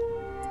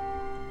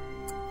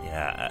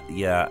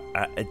 Yeah.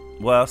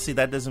 Well, see,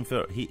 that doesn't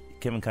feel...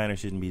 Kevin Kiner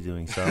shouldn't be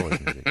doing Star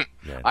Wars music.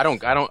 Yeah.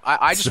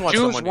 I just want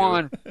Choose someone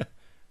one.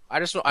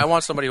 I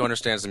want somebody who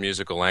understands the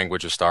musical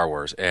language of Star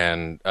Wars.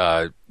 And,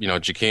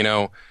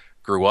 Giacchino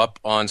grew up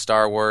on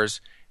Star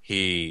Wars.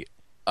 He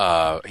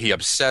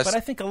obsessed... But I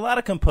think a lot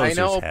of composers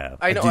have.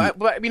 I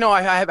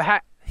have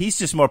had... He's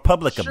just more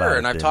public about it. Sure,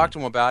 and I've talked to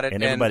him about it.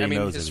 And everybody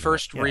knows his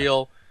first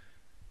real,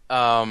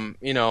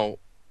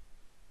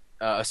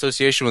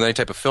 association with any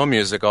type of film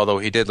music, although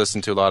he did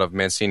listen to a lot of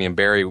Mancini and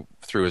Barry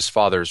through his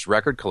father's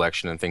record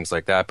collection and things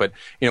like that. But,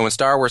 when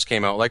Star Wars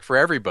came out, like for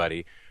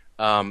everybody,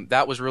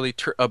 that was really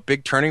a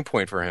big turning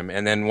point for him.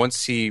 And then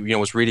once he,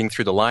 was reading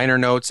through the liner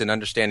notes and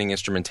understanding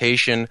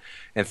instrumentation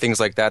and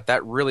things like that,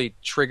 that really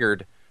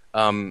triggered,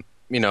 where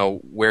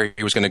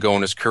he was going to go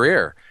in his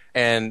career.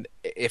 And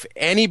if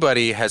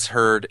anybody has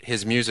heard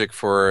his music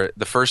for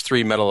the first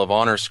 3 Medal of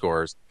Honor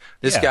scores,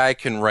 this guy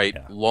can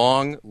write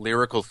long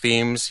lyrical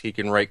themes. He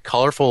can write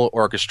colorful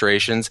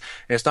orchestrations.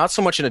 And it's not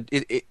so much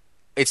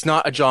it's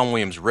not a John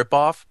Williams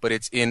ripoff, but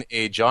it's in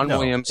a John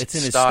Williams it's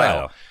in his style.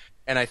 style.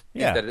 And I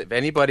think that if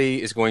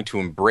anybody is going to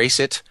embrace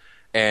it,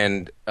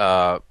 and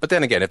but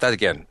then again,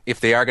 if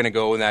they are going to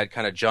go in that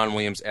kind of John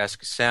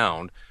Williams-esque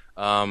sound,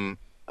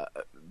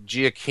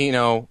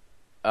 Giacchino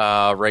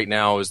right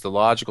now is the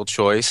logical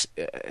choice,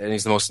 and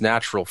he's the most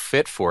natural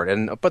fit for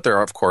it. But there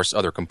are, of course,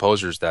 other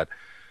composers that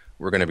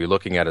we're going to be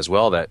looking at as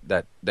well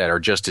that are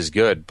just as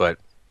good. But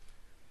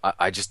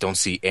I just don't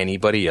see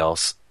anybody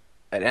else.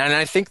 And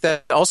I think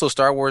that also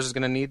Star Wars is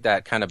going to need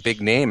that kind of big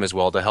name as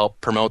well to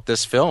help promote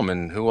this film.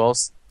 And who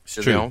else,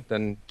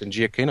 than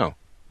Giacchino?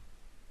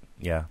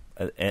 Yeah,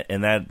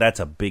 and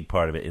that's a big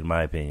part of it, in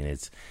my opinion.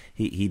 It's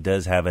he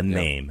does have a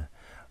name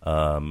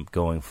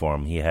going for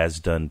him. He has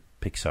done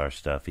Pixar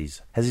stuff.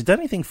 Has he done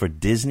anything for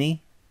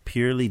Disney?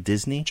 Purely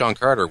Disney? John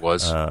Carter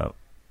was. Oh,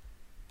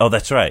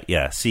 that's right.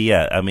 Yeah. See,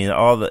 I mean,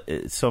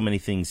 so many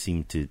things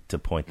seem to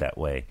point that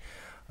way.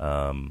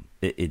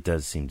 It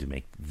does seem to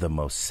make the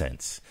most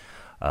sense.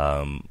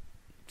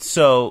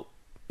 So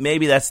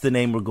maybe that's the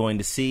name we're going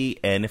to see,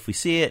 and if we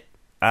see it,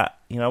 I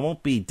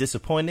won't be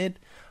disappointed.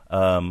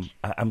 I'm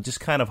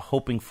just kind of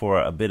hoping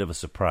for a bit of a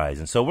surprise.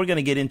 And so we're going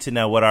to get into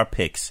now what our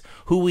picks.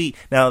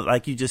 Now,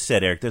 like you just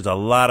said, Eric, there's a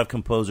lot of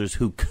composers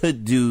who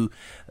could do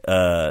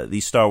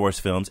these Star Wars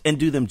films and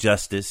do them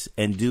justice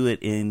and do it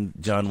in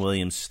John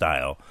Williams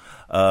style.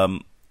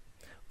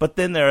 But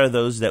then there are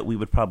those that we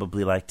would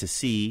probably like to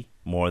see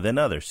more than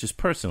others, just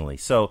personally.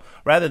 So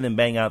rather than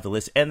bang out the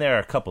list, and there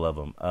are a couple of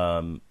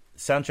them,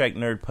 Soundtrack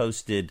Nerd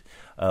posted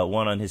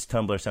one on his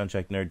Tumblr,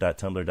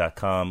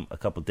 soundtracknerd.tumblr.com, a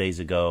couple days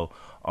ago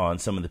on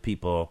some of the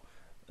people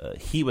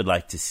he would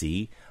like to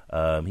see.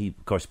 He,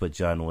 of course, put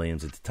John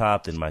Williams at the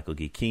top, then Michael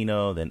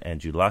Giacchino, then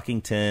Andrew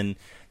Lockington,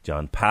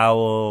 John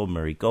Powell,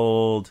 Murray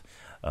Gold,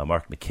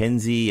 Mark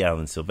McKenzie,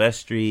 Alan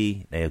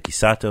Silvestri, Naoki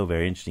Sato,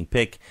 very interesting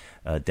pick,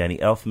 Danny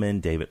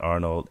Elfman, David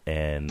Arnold,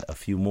 and a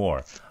few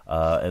more.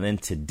 And then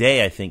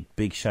today, I think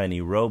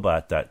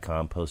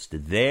BigShinyRobot.com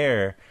posted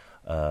their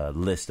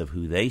list of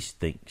who they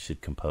think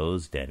should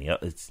compose.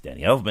 It's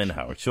Danny Elfman,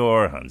 Howard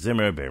Shore, Hans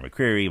Zimmer, Barry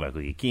McCreary,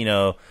 Michael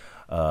Giacchino,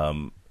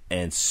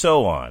 and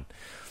so on.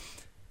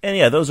 And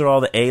yeah, those are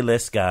all the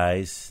A-list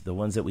guys, the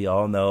ones that we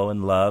all know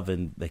and love,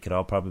 and they could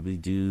all probably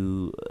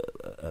do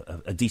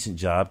a decent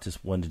job to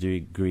one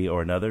degree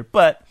or another.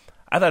 But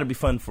I thought it'd be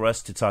fun for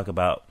us to talk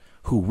about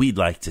who we'd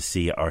like to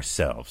see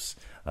ourselves,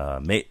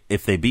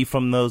 if they be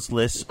from those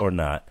lists or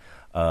not.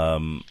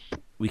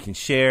 We can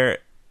share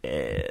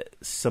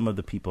some of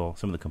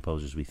the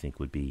composers we think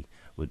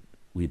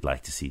we'd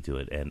like to see do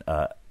it. And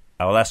I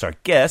will ask our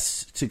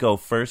guests to go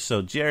first.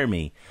 So,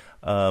 Jeremy,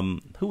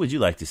 who would you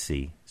like to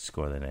see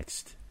score the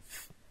next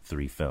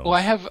 3 films? Well,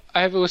 I have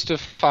a list of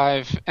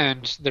 5,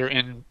 and they're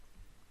in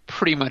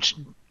pretty much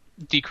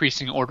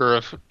decreasing order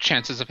of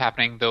chances of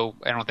happening, though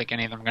I don't think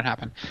any of them are going to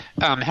happen.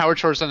 Howard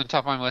Shore's on the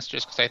top of my list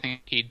just because I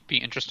think he'd be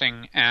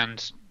interesting,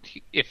 and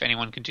if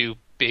anyone can do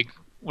big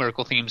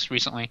lyrical themes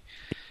recently,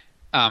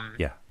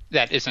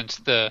 that isn't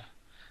the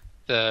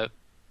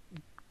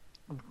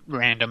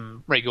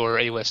random regular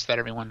A-list that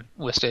everyone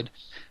listed.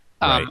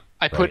 I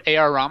put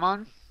A.R.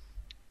 Rahman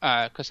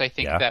because I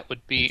think that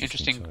would be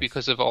interesting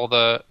because of all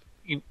the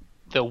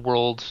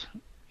world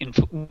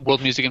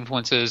music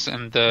influences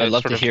and the. I'd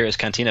love to hear his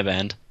Cantina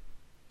Band.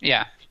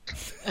 Yeah,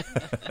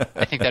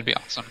 I think that'd be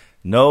awesome.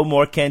 No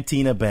more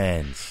Cantina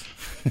bands.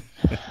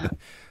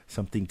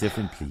 Something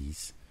different,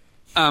 please.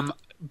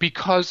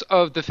 Because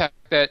of the fact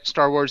that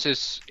Star Wars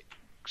is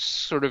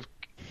sort of,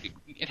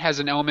 it has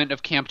an element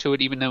of camp to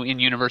it, even though in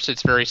universe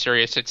it's very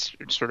serious. It's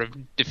sort of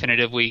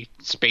definitively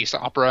space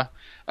opera.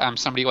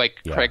 Somebody like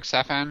Craig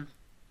Safan,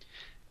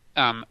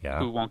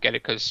 who won't get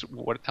it because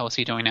what the hell is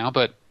he doing now?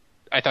 But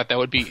I thought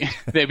that'd be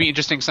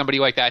interesting. Somebody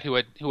like that who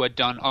had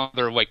done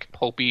other like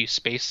pulpy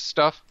space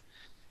stuff.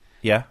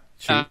 Yeah,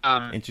 sure.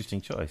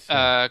 Interesting choice.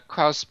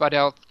 Klaus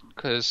Badelt,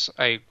 because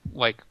I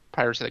like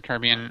Pirates of the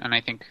Caribbean, and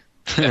I think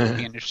that would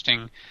be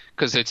interesting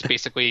because it's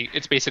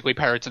basically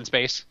pirates in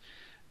space.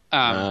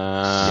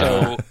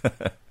 So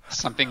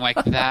something like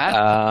that.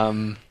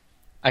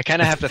 I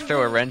kind of have to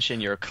throw a wrench in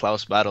your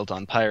Klaus Badelt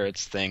on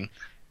pirates thing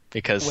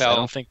because I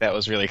don't think that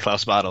was really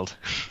Klaus Badelt.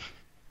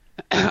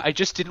 I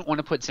just didn't want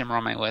to put Zimmer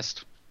on my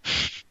list.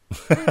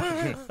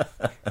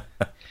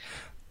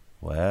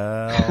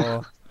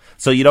 Well,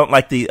 so you don't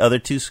like the other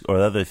 2 or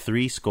the other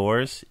 3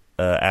 scores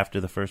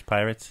after the first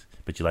Pirates,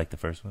 but you like the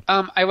first one?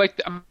 I like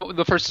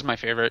the first is my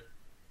favorite.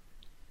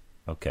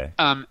 Okay.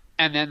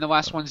 And then the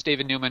last one's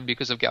David Newman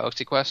because of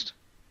Galaxy Quest.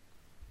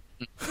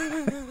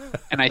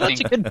 And I think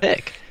that's a good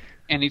pick.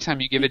 Anytime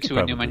you give it to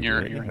a Newman,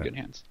 you're in good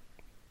hands.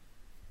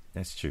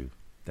 That's true.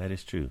 That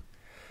is true.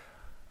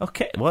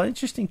 Okay, well,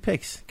 interesting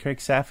picks. Craig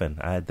Safan.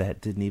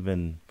 That didn't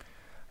even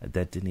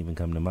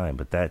come to mind,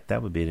 but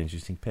that would be an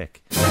interesting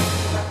pick.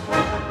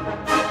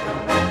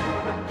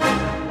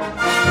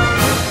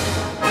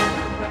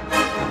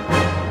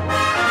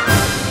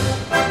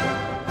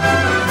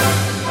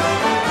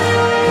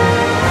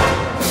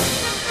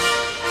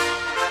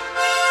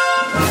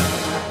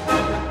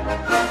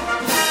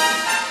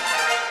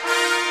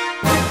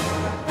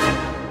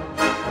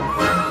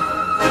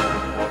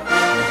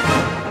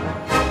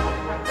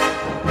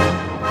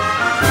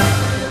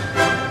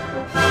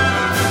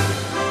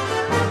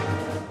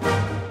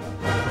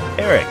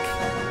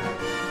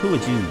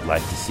 would you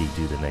like to see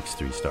do the next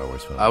 3 Star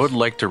Wars films? I would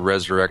like to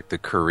resurrect the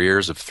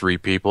careers of 3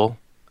 people: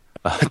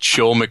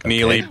 Joel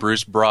McNeely, Okay.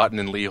 Bruce Broughton,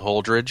 and Lee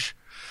Holdridge.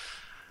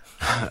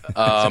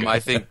 I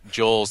think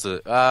Joel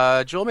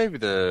may be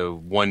the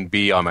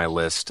 1B on my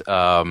list.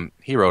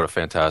 He wrote a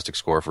fantastic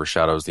score for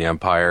Shadows of the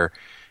Empire.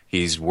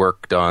 He's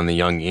worked on the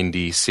Young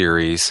Indie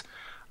series.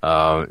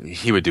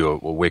 He would do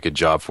a wicked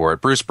job for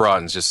it. Bruce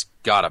Broughton's just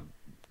got to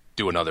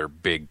do another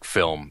big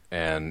film,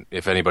 and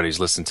if anybody's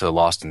listened to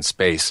Lost in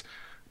Space,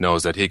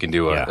 knows that he can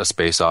do a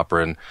space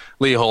opera. And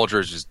Lee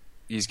Holdridge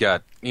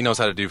he knows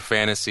how to do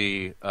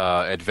fantasy,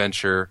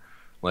 adventure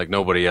like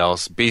nobody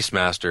else.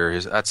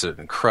 Beastmaster, that's an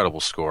incredible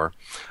score.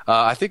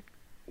 I think,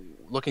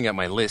 looking at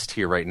my list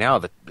here right now,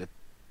 that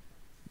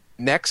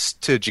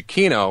next to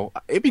Giacchino,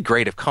 it'd be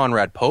great if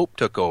Conrad Pope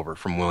took over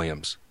from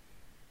Williams.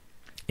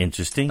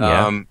 Interesting,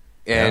 yeah.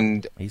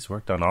 And he's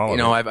worked on all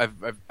of it.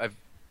 I've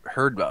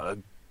heard a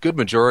good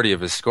majority of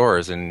his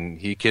scores, and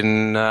he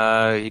can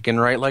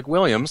write like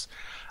Williams.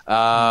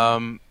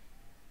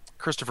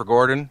 Christopher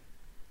Gordon,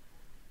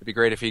 it'd be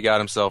great if he got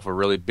himself a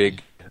really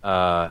big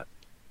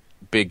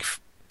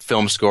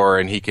film score,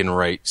 and he can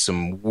write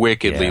some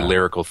wickedly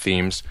lyrical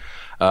themes.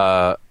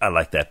 I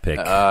like that pick.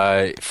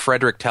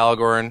 Frederick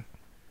Talgorn.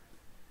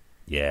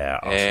 Yeah,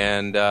 awesome.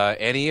 And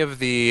any of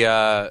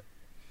the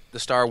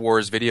Star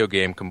Wars video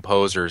game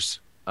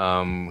composers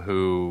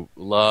who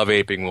love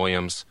aping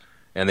Williams,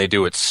 and they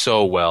do it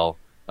so well.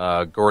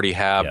 Gordy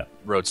Habb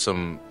wrote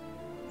some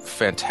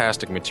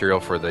fantastic material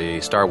for the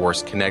Star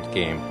Wars Kinect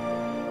game.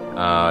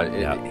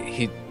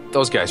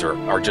 Those guys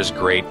are just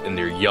great, and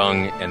they're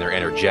young and they're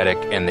energetic,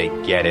 and they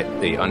get it.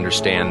 They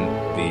understand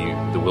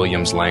the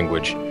Williams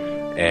language,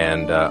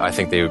 and I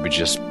think they would be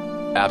just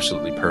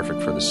absolutely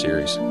perfect for the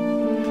series.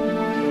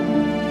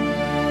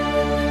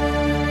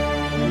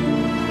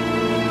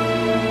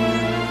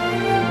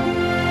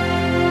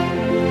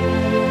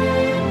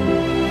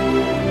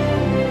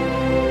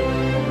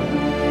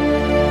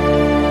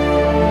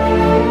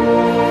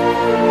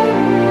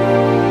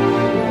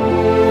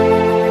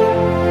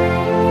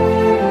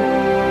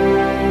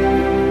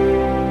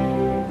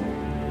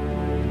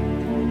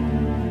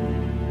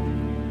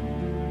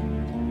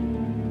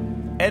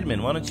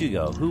 Edmund, why don't you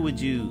go? Who would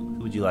you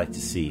like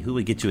to see? Who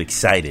would get you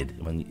excited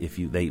if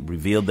they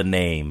revealed the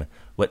name?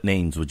 What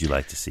names would you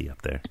like to see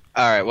up there?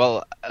 All right.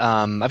 Well,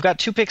 I've got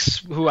 2 picks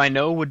who I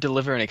know would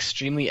deliver an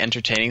extremely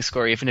entertaining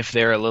score, even if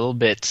they're a little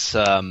bit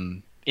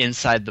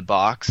inside the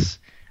box.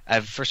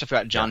 First, I've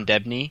got John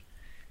Debney,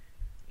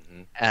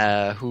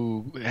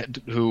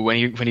 who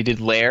when he did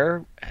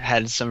Lair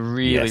had some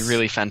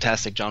really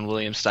fantastic John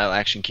Williams style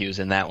action cues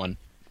in that one.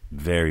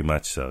 Very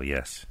much so,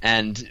 yes.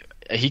 And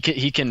he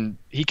can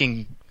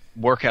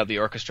work out the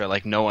orchestra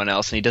like no one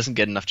else, and he doesn't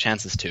get enough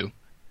chances to.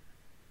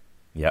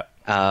 Yep.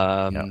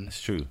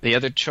 That's true. The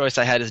other choice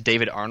I had is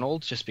David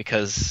Arnold, just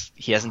because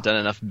he hasn't done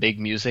enough big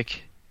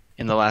music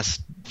in the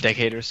last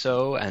decade or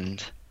so,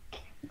 and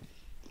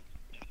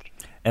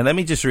let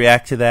me just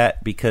react to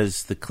that,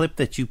 because the clip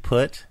that you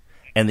put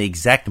and the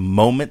exact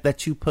moment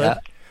that you put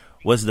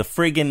was the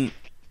friggin'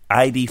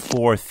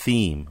 ID4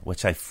 theme,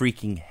 which I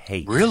freaking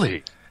hate.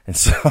 Really? And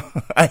so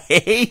I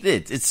hate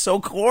it. It's so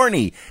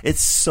corny.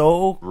 It's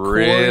so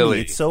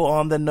corny. It's so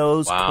on the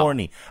nose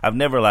corny. I've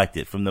never liked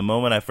it. From the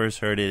moment I first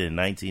heard it in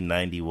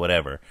 1990,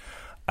 whatever,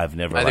 I've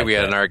never liked it. I think we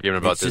had an argument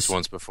about this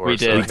once before. We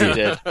did.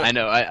 I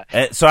know.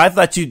 So I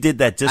thought you did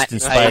that just in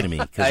spite of me,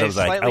 because I was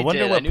like, I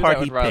wonder what part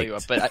he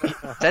picked. But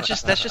that's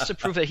just to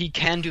prove that he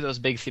can do those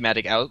big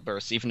thematic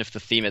outbursts, even if the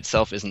theme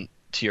itself isn't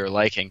to your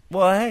liking.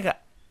 Well,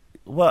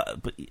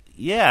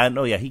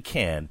 he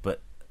can,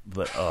 but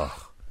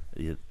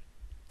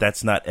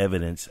that's not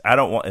evidence. I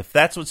don't want. If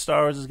that's what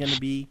Star Wars is going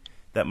to be,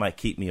 that might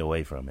keep me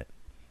away from it.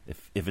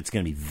 If it's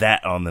going to be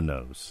that on the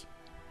nose.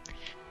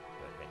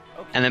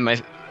 Okay. And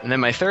then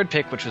my third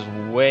pick, which was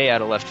way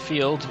out of left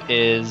field,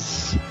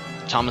 is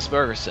Thomas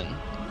Bergerson,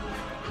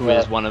 who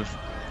is one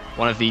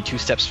of the 2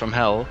 Steps from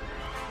Hell.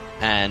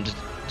 And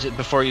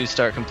before you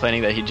start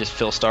complaining that he just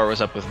fills Star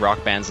Wars up with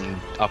rock bands and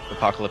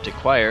apocalyptic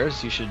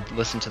choirs, you should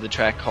listen to the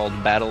track called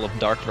Battle of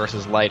Dark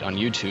vs. Light on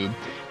YouTube,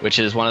 which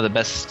is one of the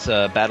best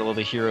Battle of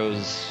the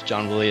Heroes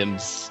John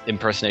Williams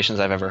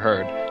impersonations I've ever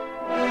heard.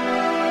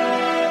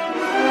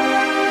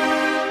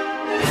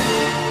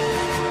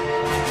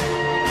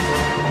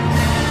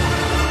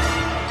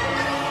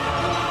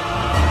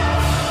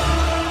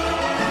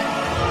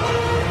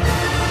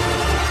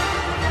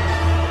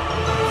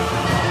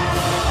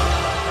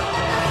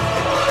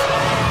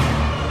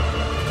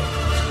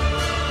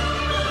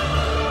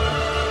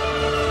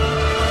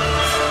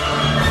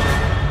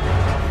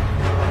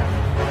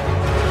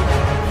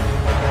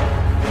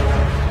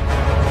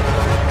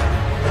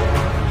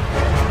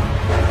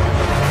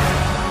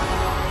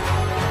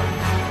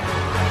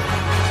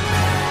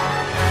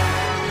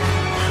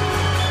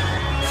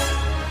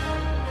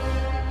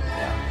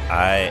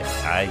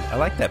 I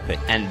like that pick.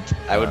 And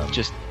I've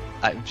just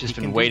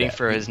been waiting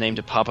for his name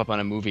to pop up on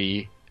a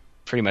movie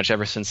pretty much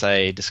ever since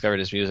I discovered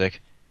his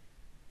music.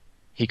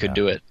 He could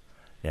do it.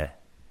 Yeah,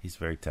 he's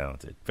very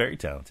talented. Very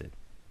talented.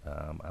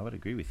 I would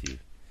agree with you.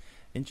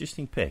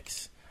 Interesting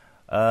picks.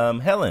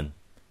 Helen,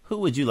 who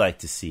would you like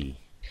to see?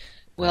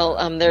 Well,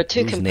 there are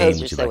two whose name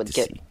composers you that like would to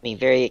get see? me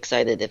very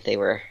excited if they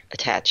were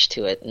attached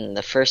to it, and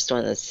the first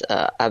one is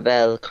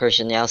Abel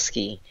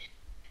Korzeniowski.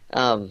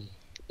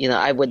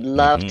 I would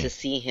love to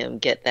see him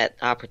get that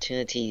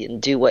opportunity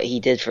and do what he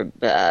did for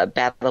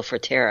Battle for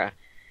Terra.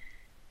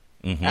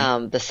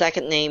 The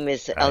second name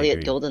is Elliot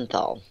agree.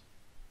 Goldenthal.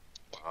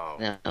 Oh.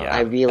 No, Yeah, I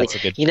really, that's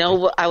a good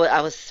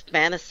I was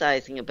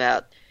fantasizing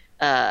about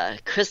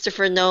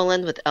Christopher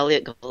Nolan with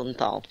Elliot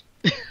Goldenthal.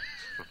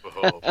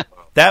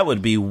 That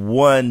would be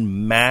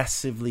one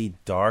massively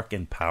dark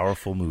and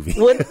powerful movie.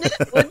 Wouldn't it?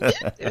 Wouldn't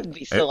it? It would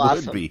be so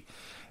awesome. Would be.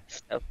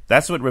 So,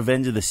 That's what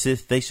Revenge of the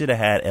Sith. They should have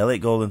had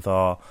Elliot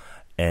Goldenthal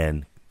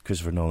and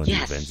Christopher Nolan in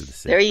Revenge of the yes,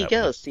 Sith. there you That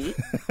go. would- See,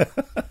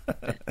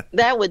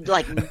 that would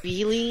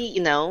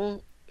really,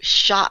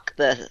 shock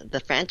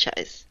the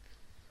franchise.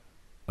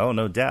 Oh,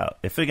 no doubt.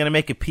 If they're gonna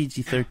make it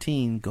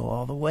PG-13, go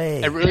all the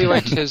way. I really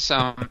liked his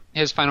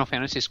Final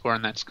Fantasy score,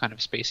 and that's kind of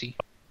spacey.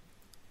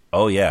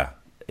 Oh yeah.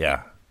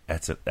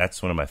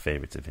 That's one of my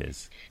favorites of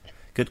his.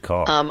 Good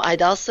call.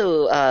 I'd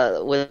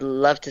also would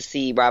love to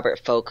see Robert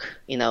Folk.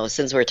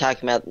 Since we're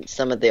talking about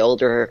some of the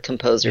older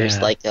composers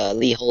Yeah. like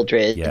Lee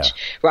Holdridge, Yeah.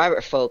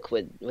 Robert Folk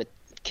would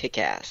kick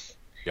ass.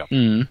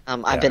 Mm.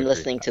 I've I been agree.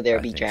 listening to There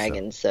I Be think so.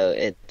 Dragons,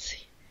 so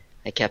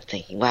I kept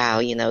thinking,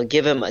 wow,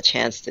 give him a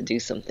chance to do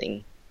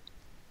something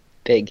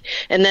big.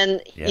 And then,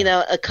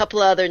 Yeah. a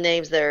couple of other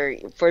names that are,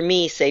 for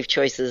me, safe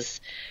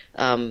choices.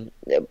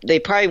 They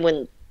probably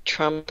wouldn't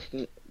trump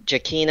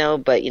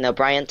Giacchino, but,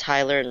 Brian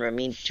Tyler and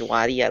Ramin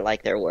Djawadi, I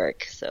like their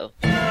work, so.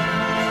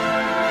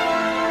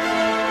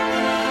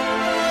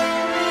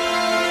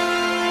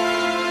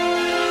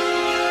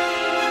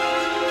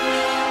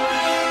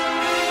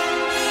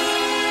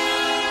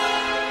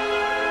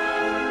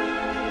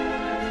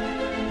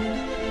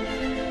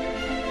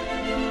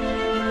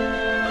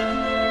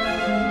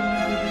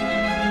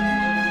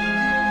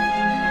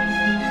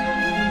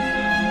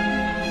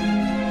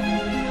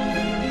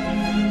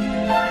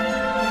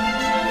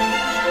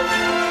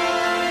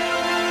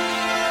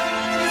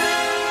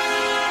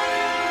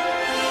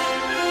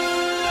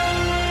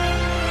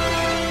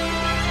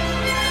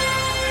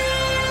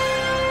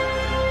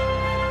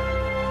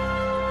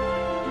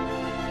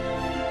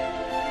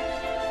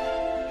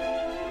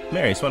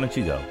 Marius, why don't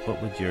you go?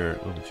 What would your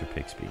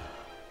picks be?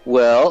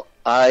 Well,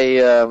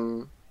 I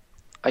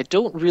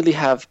don't really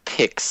have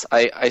picks.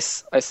 I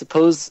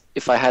suppose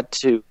if I had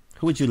to.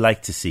 Who would you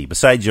like to see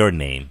besides your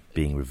name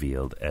being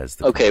revealed as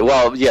the? Okay,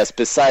 well, yes.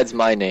 Besides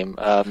my name,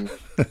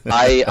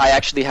 I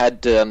actually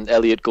had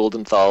Elliot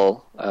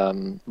Goldenthal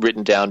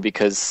written down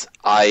because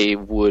I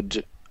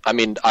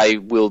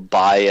will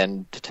buy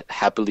and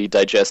happily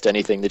digest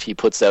anything that he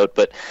puts out.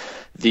 But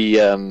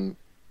the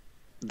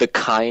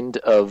kind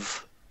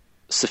of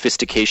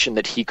sophistication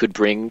that he could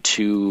bring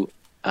to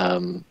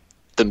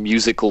the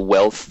musical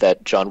wealth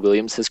that John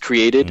Williams has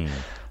created.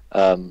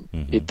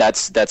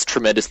 That's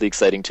tremendously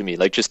exciting to me.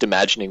 Like just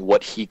imagining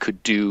what he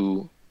could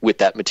do with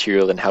that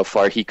material and how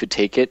far he could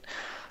take it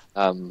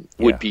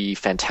would be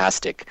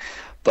fantastic.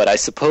 But I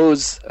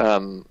suppose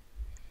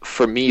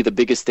for me the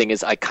biggest thing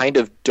is I kind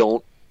of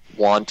don't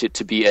want it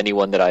to be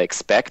anyone that I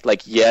expect.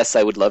 Like, yes,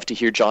 I would love to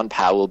hear John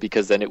Powell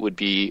because then it would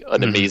be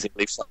an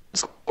amazingly fun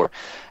score.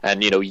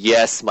 And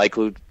yes,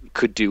 Michael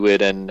could do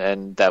it,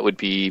 and that would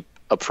be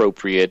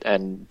appropriate.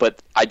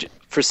 But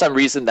for some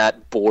reason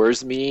that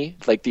bores me.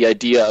 Like the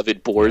idea of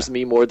it bores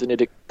me more than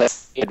it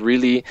excites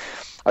me.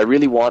 I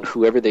really want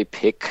whoever they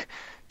pick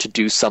to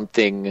do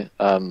something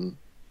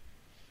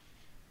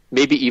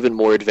maybe even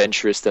more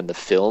adventurous than the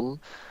film,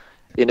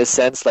 in a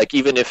sense. Like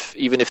even if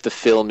the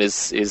film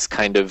is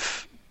kind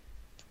of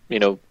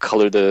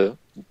color the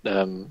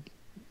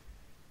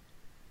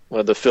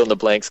the fill in the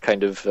blanks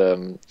kind of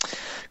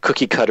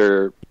cookie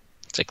cutter.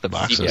 Tick the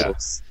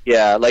boxes.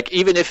 Yeah, like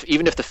even if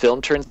the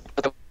film turns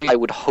out, I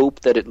would hope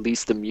that at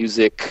least the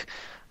music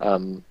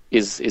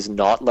is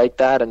not like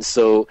that. And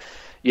so,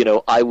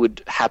 I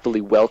would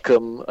happily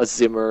welcome a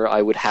Zimmer.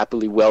 I would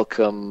happily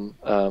welcome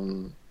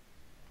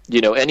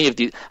any of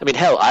these. I mean,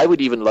 hell, I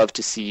would even love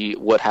to see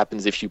what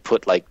happens if you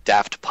put like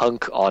Daft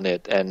Punk on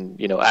it,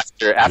 and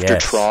after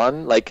Yes.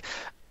 Tron, like.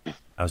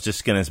 I was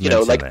just going to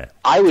mention that.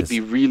 I would be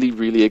really,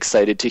 really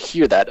excited to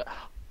hear that.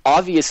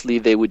 Obviously,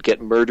 they would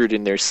get murdered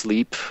in their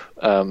sleep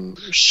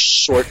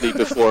shortly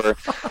before the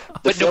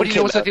But film nobody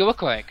came knows what out. they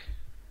look like.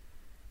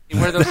 You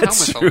wear those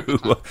That's helmets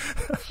all the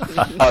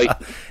true. time.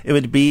 It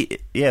would be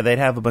they'd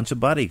have a bunch of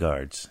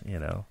bodyguards,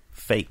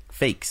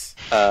 fakes,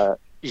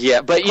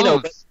 Yeah, but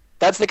Clones.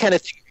 that's the kind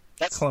of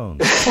thing.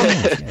 clones.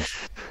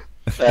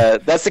 Yeah.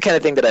 That's the kind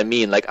of thing that I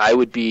mean. Like, I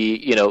would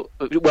be,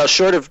 well,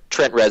 short of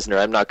Trent Reznor,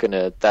 I'm not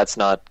gonna. That's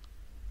not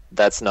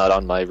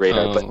on my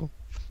radar.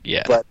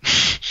 Yeah. But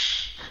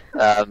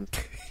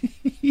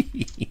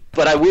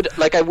but I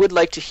would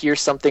like to hear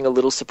something a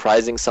little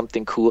surprising,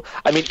 something cool.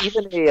 I mean,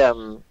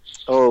 even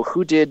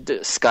who did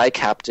Sky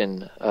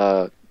Captain?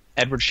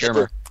 Edward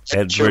Shermer.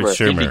 Edward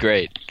Shermer. He'd be Shermer.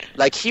 great.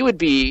 Like he'd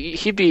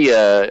be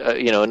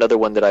another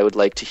one that I would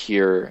like to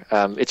hear.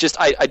 It's just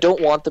I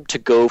don't want them to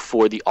go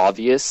for the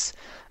obvious,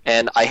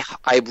 and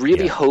I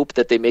really hope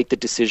that they make the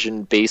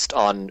decision based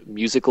on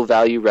musical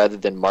value rather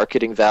than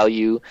marketing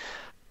value.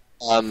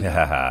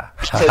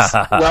 Because,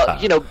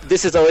 well,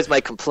 this is always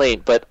my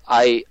complaint, but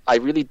I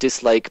really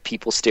dislike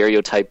people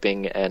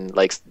stereotyping and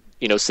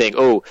saying,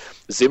 oh,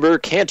 Zimmer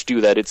can't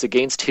do that, it's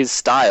against his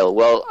style.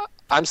 Well,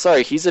 I'm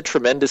sorry, he's a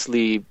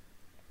tremendously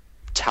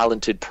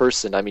talented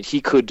person. I mean,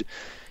 he could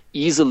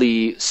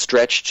easily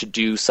stretch to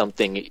do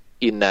something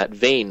in that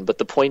vein, but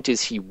the point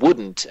is he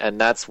wouldn't,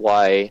 and that's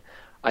why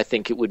I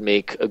think it would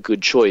make a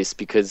good choice,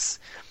 because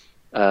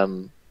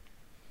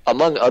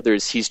among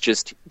others, he's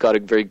just got a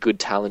very good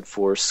talent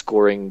for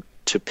scoring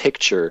to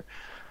picture.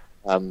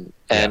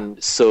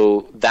 And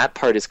so that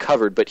part is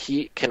covered, but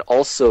he can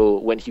also,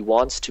 when he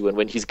wants to and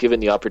when he's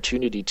given the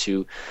opportunity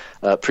to,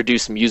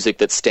 produce music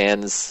that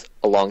stands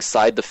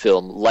alongside the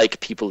film, like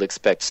people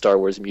expect Star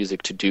Wars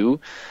music to do.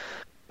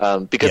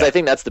 Because I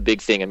think that's the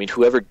big thing. I mean,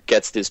 whoever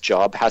gets this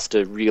job has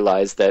to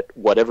realize that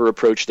whatever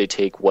approach they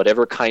take,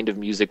 whatever kind of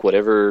music,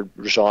 whatever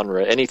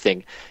genre,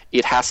 anything,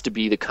 it has to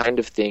be the kind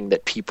of thing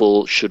that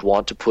people should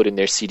want to put in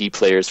their CD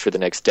players for the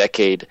next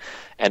decade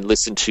and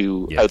listen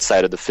to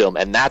outside of the film.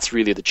 And that's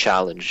really the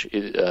challenge,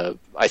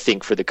 I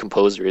think, for the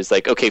composer, is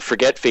like, okay,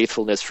 forget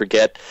faithfulness,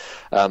 forget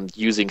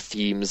using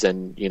themes,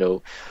 and,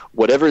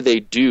 whatever they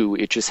do,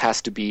 it just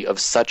has to be of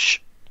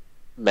such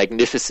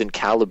magnificent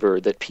caliber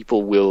that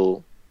people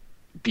will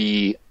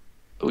be,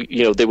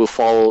 they will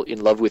fall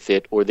in love with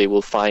it, or they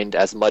will find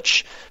as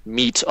much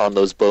meat on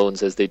those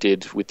bones as they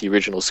did with the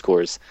original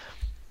scores.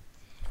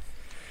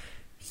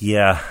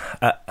 Yeah,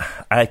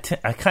 I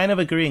kind of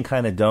agree and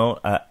kind of don't.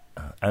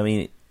 I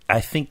mean,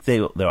 I think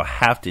they'll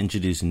have to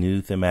introduce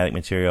new thematic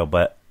material,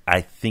 but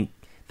I think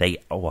they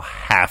will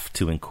have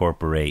to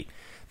incorporate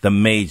the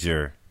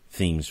major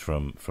themes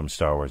from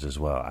Star Wars as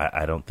well.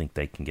 I don't think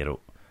they can get away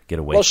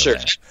well, from sure,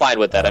 that. Fine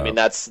with that. I mean,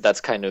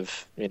 that's kind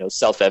of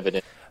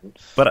self-evident.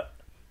 But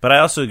I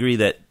also agree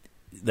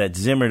that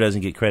Zimmer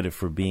doesn't get credit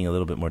for being a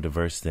little bit more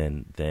diverse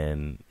than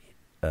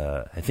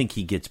I think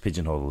he gets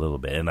pigeonholed a little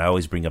bit. And I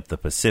always bring up the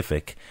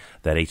Pacific,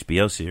 that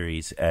HBO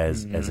series,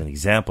 as an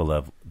example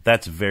of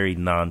that's very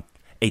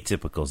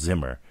atypical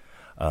Zimmer.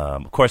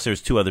 Of course,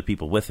 there's two other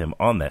people with him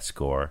on that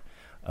score,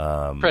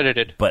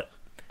 credited, but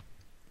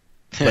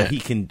he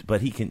can.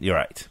 You're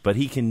right. But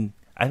he can.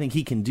 I think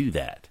he can do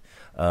that.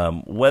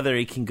 Whether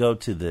he can go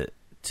to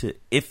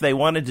if they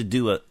wanted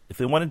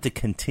to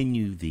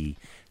continue the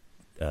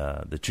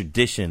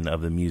tradition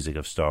of the music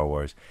of Star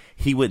Wars,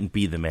 he wouldn't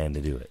be the man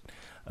to do it.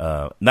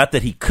 Not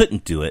that he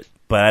couldn't do it,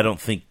 but I don't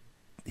think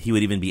he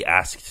would even be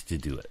asked to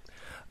do it.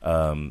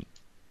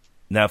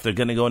 Now, if they're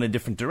going to go in a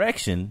different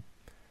direction,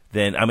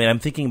 then I'm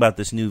thinking about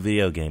this new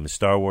video game,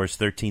 Star Wars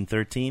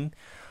 1313.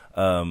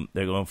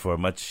 They're going for a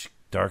much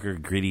darker,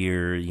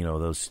 grittier,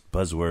 those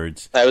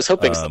buzzwords. I was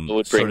hoping someone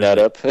would bring that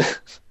up.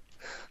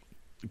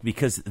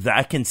 Because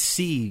I can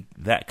see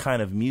that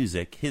kind of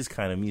music, his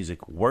kind of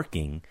music,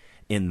 working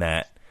in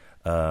that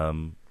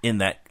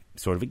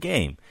sort of a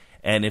game.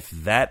 And if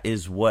that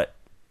is what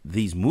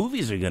these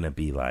movies are going to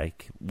be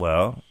like,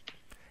 well,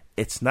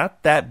 it's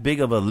not that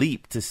big of a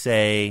leap to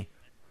say,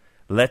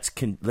 let's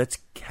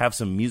have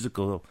some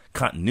musical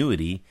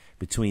continuity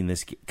between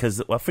this.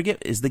 Because I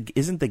forget,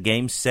 isn't the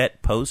game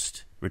set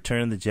post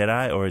Return of the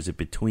Jedi, or is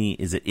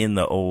it in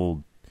the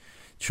old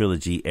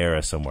trilogy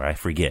era somewhere? I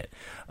forget.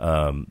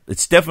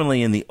 It's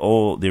definitely in the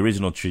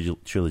original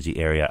trilogy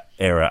era.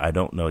 I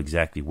don't know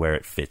exactly where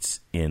it fits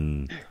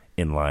in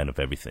line of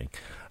everything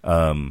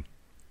of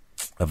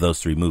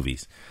those three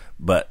movies.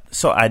 But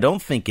so I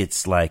don't think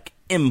it's like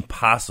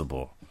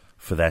impossible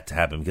for that to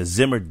happen, because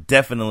Zimmer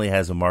definitely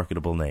has a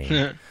marketable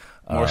name.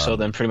 More so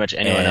than pretty much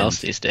anyone else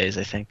these days,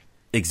 I think.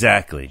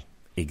 Exactly.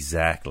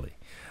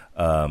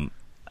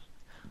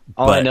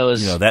 All I know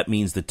is that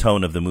means the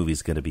tone of the movie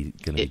is going to be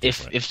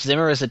different. If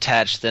Zimmer is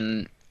attached,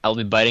 then I'll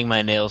be biting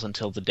my nails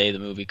until the day the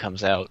movie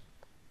comes out,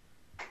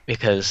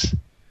 because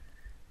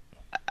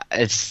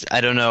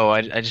I don't know.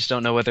 I just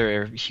don't know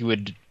whether he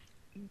would.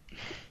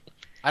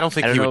 I don't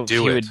think he would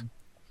do it.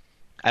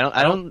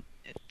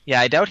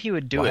 I doubt he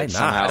would do Why it.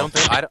 not?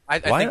 Somehow. I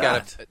think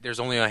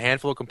there's only a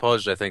handful of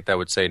composers I think that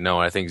would say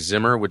no. I think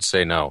Zimmer would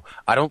say no.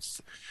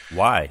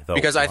 Why though?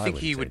 Because I think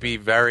he would be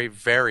very,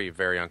 very,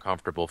 very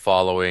uncomfortable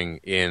following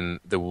in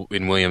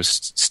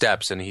Williams'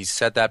 steps, and he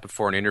said that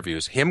before in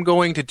interviews. Him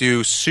going to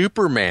do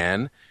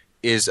Superman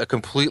is a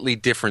completely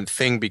different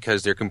thing,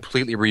 because they're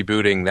completely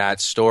rebooting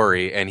that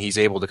story, and he's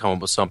able to come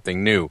up with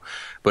something new.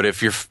 But if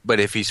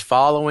he's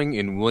following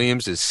in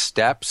Williams'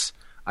 steps,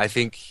 I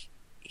think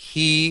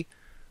he's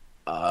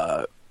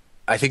a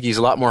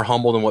lot more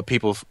humble than what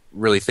people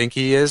really think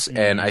he is,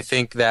 and I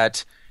think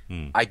that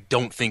I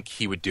don't think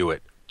he would do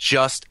it,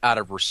 just out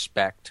of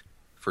respect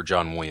for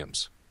John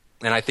Williams.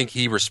 And I think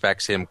he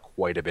respects him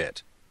quite a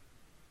bit.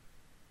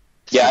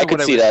 Yeah, I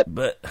could see that.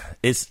 But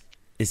is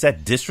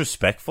that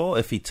disrespectful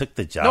if he took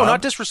the job? No,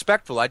 not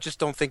disrespectful. I just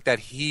don't think that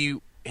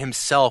he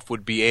himself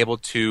would be able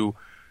to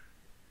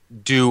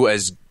do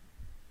as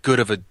good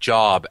of a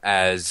job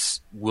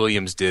as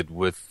Williams did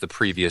with the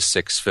previous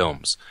 6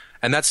 films.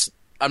 And that's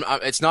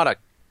it's not a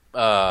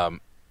I'm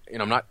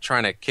not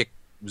trying to kick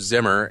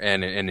Zimmer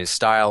and his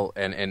style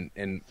and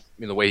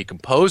the way he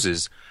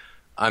composes.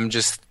 I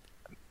just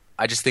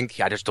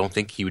don't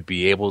think he would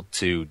be able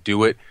to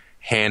do it,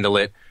 handle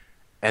it,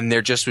 and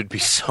there just would be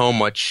so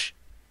much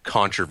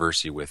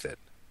controversy with it.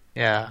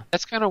 Yeah,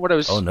 that's kind of what I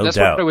was. Oh, no that's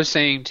doubt. what I was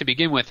saying to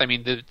begin with. I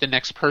mean, the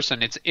next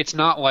person. It's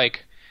not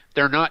like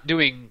they're not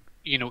doing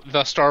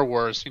the Star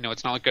Wars.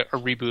 It's not like a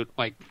reboot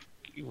like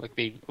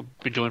they've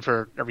been doing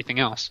for everything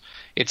else.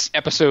 It's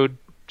Episode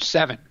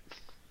 7.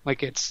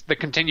 Like it's the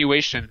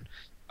continuation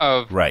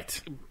of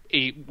Right.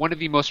 one of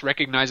the most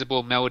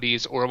recognizable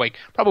melodies, or like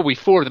probably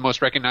 4 of the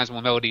most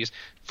recognizable melodies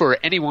for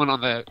anyone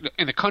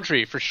in the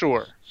country for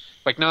sure.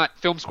 Like not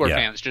film score Yeah.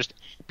 fans, just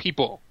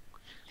people.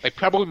 Like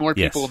probably more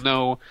Yes. people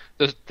know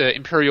the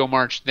Imperial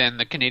March than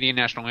the Canadian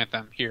National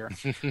Anthem here.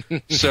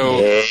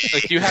 So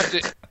like you have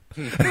to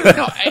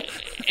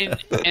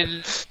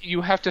and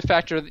you have to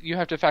factor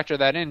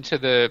that into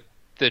the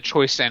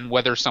choice and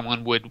whether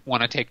someone would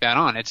want to take that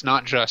on. It's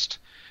not just,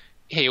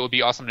 hey, it would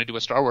be awesome to do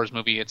a Star Wars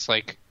movie. It's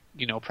like,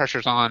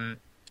 pressure's on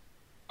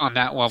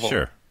that level.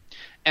 Sure.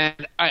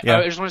 And I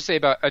just want to say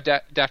about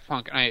Daft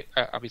Punk, and I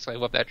obviously I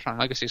love that Tron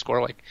Legacy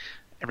score, like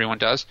everyone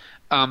does.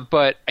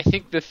 But I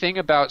think the thing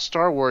about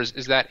Star Wars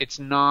is that it's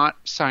not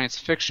science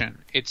fiction.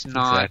 It's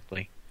not.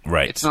 Exactly.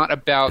 Right. It's not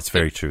about It's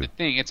very true. the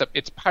thing.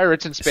 It's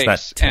pirates in not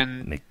space,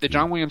 and the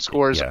John Williams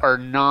scores yeah. are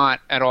not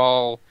at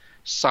all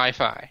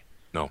sci-fi.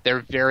 No.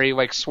 They're very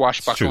like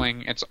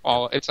swashbuckling. It's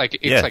like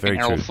Yeah, like very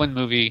an Errol true. Flynn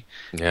movie.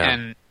 Yeah.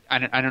 And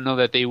I don't know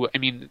that they would. I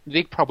mean,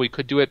 they probably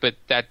could do it, but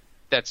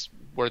that's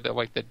where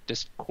the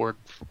discord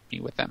for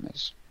me with them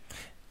is.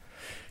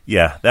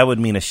 Yeah, that would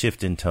mean a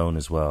shift in tone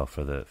as well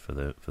for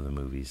the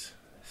movies.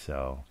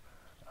 So,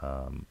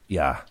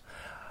 yeah.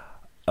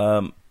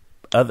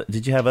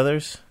 Did you have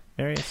others,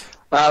 Marius?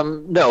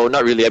 No,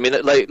 not really. I mean,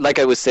 like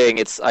I was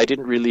saying, I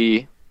didn't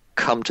really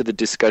come to the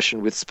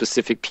discussion with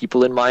specific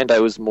people in mind. I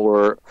was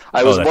more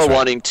right.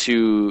 wanting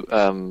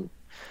to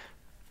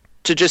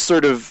just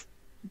sort of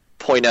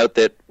point out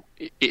that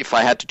if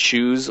I had to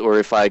choose, or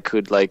if I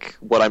could, like,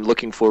 what I'm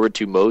looking forward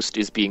to most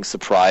is being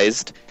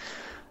surprised,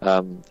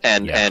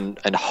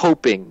 and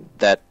hoping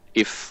that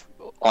if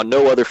on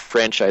no other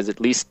franchise, at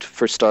least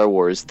for Star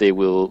Wars, they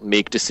will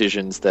make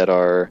decisions that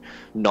are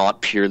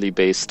not purely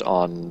based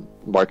on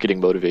marketing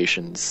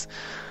motivations.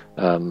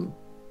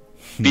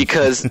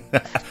 Because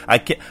I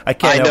can't. I help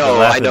but know,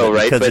 laugh I at know, it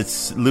right? Because But-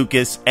 it's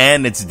Lucas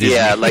and it's Disney.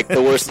 yeah, like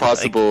the worst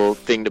possible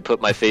thing to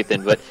put my faith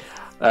in. But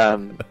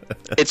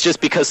it's just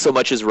because so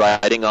much is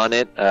riding on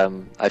it.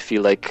 I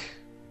feel like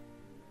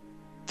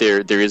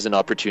there is an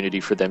opportunity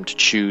for them to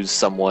choose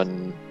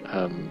someone,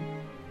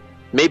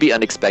 maybe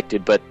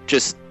unexpected, but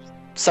just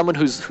someone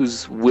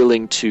who's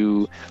willing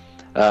to.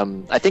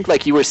 I think,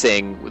 like you were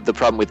saying, the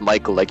problem with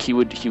Michael, like he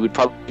would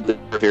probably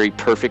deliver a very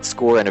perfect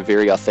score and a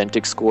very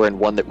authentic score, and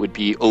one that would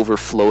be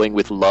overflowing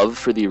with love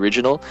for the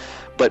original,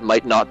 but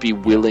might not be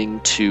willing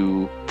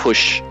to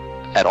push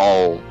at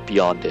all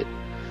beyond it.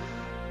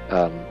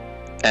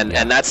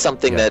 And that's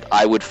something that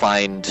I would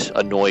find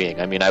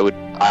annoying. I mean, I would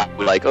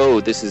like,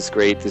 oh, this is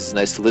great, this is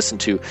nice to listen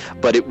to,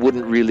 but it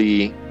wouldn't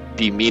really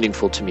be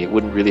meaningful to me. It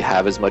wouldn't really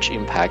have as much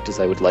impact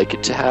as I would like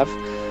it to have.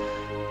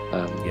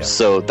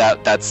 So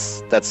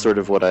that's sort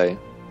of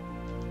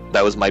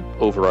that was my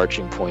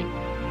overarching point.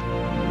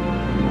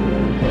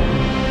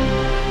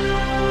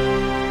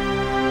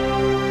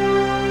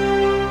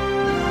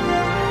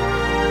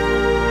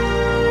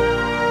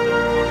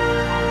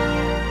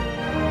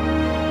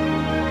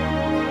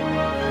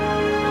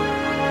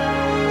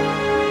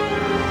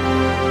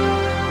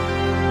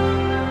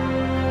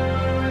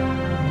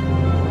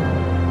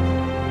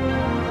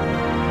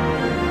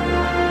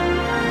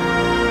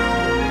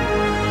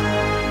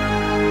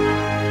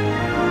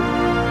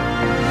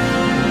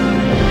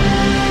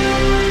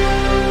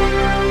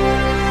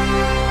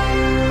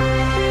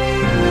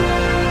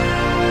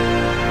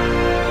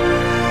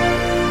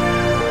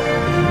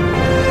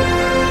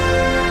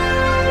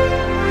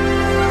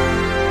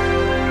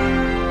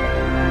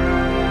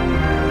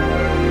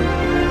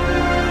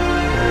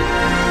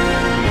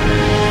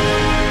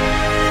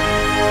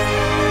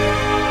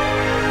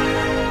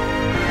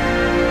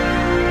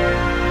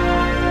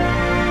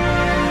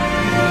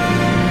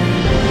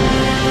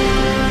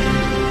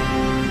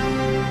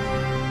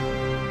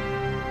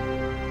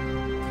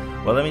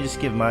 Well, let me just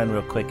give mine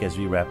real quick as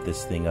we wrap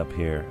this thing up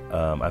here.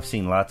 I've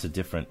seen lots of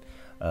different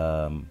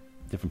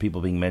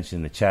people being mentioned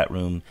in the chat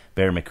room.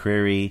 Bear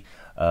McCreary.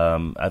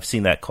 I've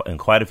seen that in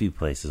quite a few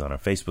places on our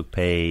Facebook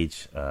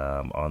page,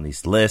 on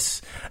these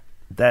lists.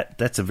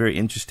 That's a very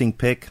interesting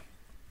pick.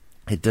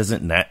 It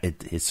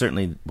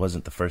certainly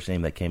wasn't the first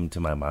name that came to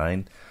my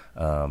mind.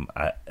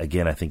 I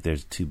think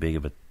there's too big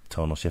of a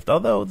tonal shift.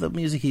 Although the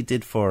music he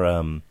did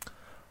for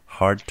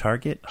Hard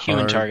Target,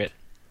 Human Target.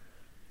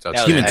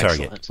 That's Human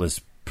excellent. Target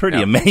was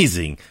pretty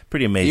amazing.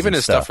 Pretty amazing. Even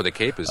his stuff stuff for the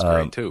Cape is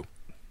great too.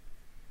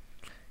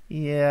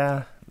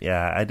 Yeah,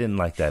 I didn't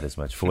like that as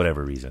much for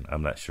whatever reason.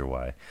 I'm not sure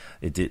why.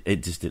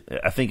 It just did.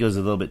 I think it was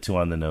a little bit too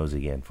on the nose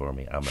again for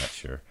me. I'm not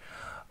sure.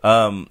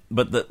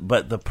 But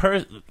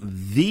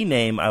the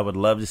name I would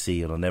love to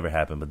see, it'll never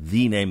happen, but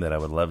the name that I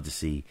would love to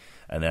see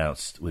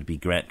announced would be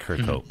Grant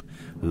Kirkhope,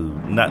 who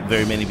not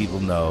very many people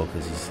know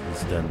because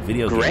he's done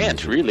video games.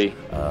 Grant, really?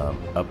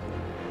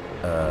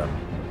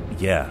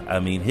 Yeah, I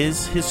mean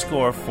his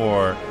score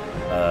for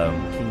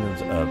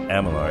Kingdoms of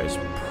Amalur is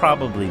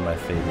probably my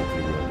favorite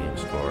video game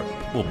score.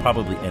 Will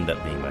probably end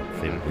up being my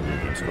favorite video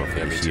game score for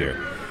this year.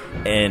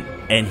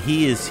 And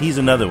he's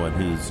another one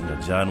who's,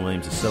 John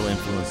Williams has so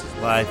influenced his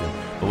life.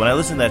 But when I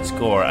listen to that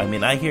score, I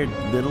mean, I hear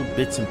little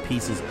bits and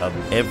pieces of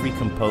every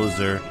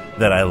composer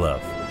that I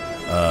love,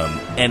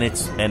 and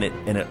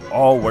it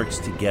all works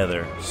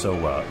together so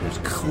well. There's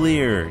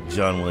clear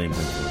John Williams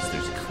influence.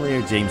 There's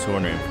clear James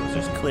Horner influence.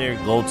 There's clear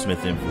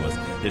Goldsmith influence.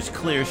 There's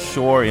clear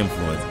Shore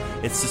influence.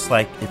 It's just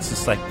like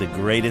the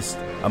greatest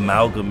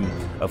amalgam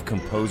of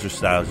composer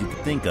styles you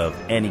could think of,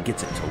 and he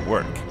gets it to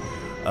work.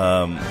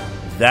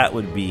 I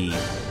would be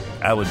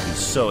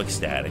so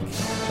ecstatic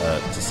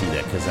to see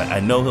that, because I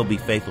know he'll be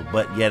faithful,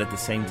 but yet at the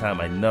same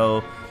time I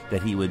know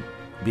that he would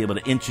be able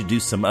to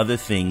introduce some other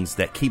things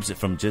that keeps it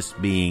from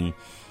just being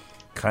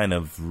kind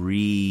of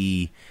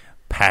repackaged,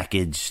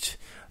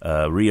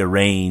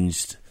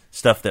 rearranged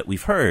stuff that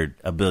we've heard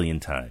a billion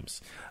times.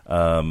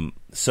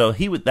 So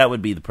that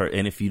would be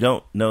and if you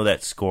don't know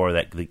that score,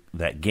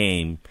 that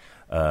game,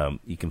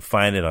 you can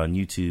find it on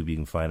YouTube, you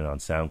can find it on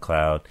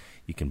SoundCloud.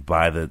 You can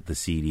buy the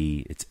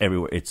CD. It's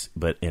everywhere. It's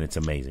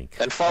amazing.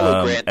 And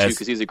follow Grant too,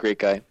 because he's a great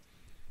guy.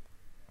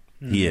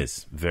 He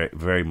is very,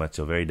 very much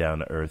so, very down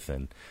to earth,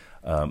 and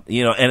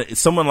and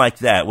someone like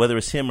that, whether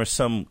it's him or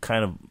some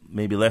kind of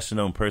maybe lesser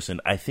known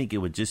person, I think they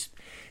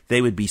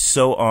would be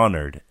so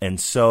honored and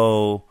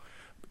so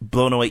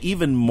blown away,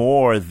 even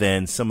more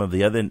than some of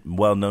the other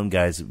well known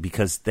guys,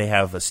 because they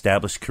have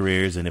established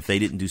careers, and if they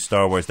didn't do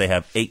Star Wars, they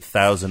have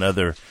 8,000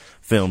 other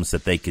films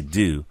that they could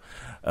do.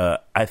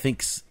 I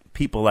think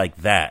people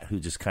like that, who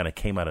just kind of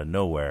came out of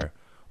nowhere,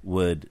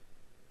 would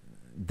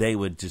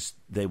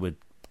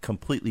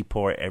completely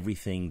pour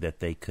everything that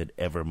they could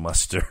ever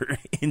muster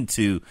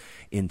into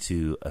a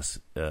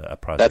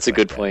project. That's a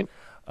good that. point.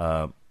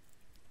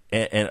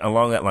 And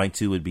along that line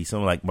too would be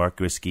someone like Mark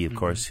Risky, of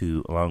course,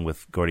 who, along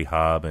with Gordy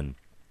Hobb and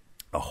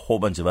a whole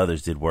bunch of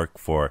others, did work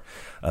for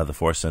The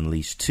Force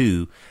Unleashed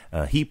 2.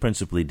 He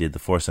principally did The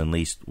Force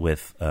Unleashed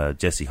with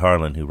Jesse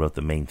Harlan, who wrote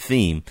the main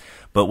theme.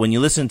 But when you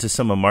listen to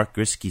some of Mark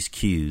Risky's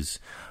cues,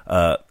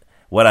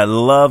 what I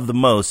love the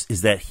most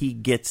is that he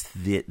gets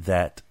the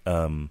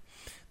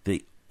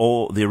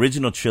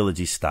original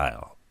trilogy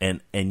style,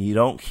 and you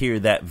don't hear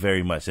that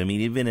very much. I mean,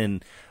 even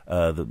in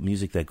the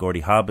music that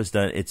Gordy Hobb has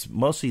done, it's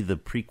mostly the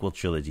prequel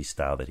trilogy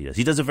style that he does.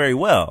 He does it very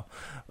well,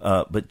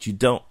 but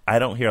I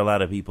don't hear a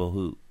lot of people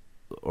who,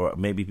 or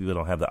maybe people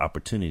don't have the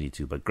opportunity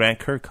to, but Grant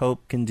Kirkhope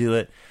can do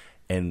it,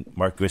 and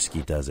Mark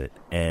Risky does it.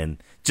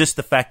 And just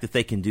the fact that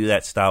they can do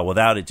that style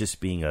without it just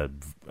being a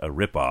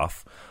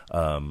ripoff,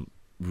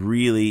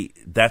 really,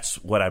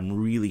 that's what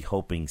I'm really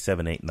hoping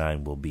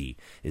 789 will be,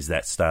 is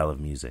that style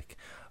of music.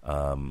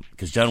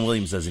 Because John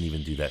Williams doesn't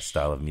even do that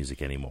style of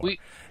music anymore.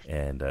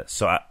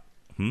 This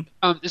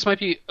might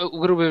be a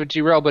little bit of a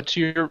derail, but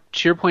to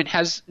your point,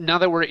 now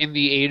that we're in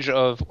the age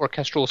of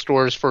orchestral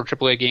scores for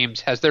AAA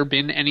games, have there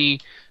been any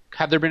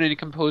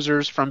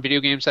composers from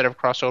video games that have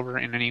crossed over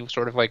in any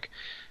sort of like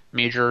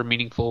major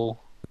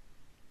meaningful?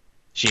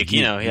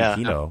 Giacchino, yeah.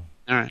 Giacchino.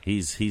 All right.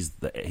 He's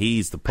the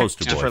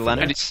poster boy. Christopher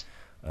Lennertz.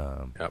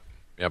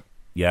 Yep.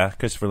 Yeah,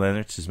 Christopher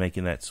Lennertz is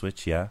making that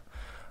switch. Yeah.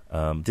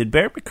 Did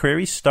Barrett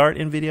McCreary start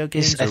in video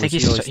games? I think he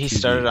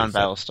started on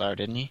Battlestar,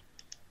 didn't he?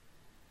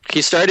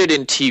 He started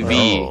in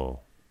TV. Oh.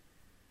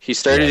 He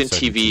started in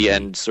TV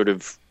and sort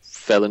of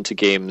fell into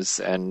games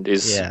and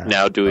is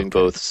now doing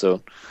both.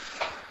 So.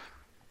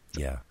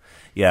 Yeah.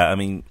 I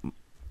mean,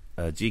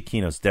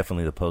 Giacchino's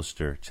definitely the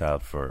poster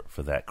child for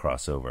that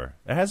crossover.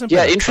 It hasn't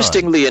been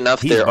interestingly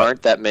enough, there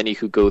aren't that many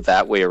who go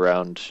that way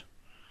around.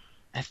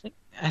 I think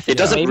it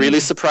doesn't really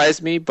surprise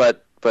me,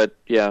 but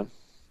yeah,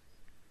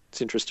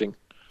 it's interesting.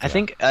 I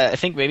think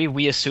maybe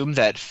we assume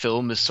that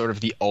film is sort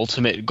of the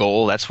ultimate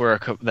goal. That's where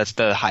that's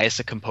the highest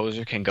a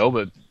composer can go.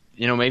 But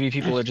maybe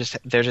people are just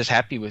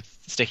happy with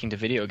sticking to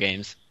video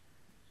games.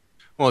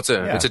 Well, it's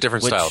a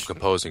different style of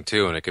composing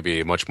too, and it could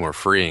be much more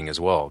freeing as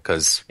well,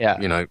 because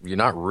you're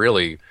not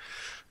really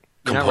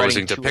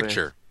composing to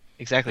picture.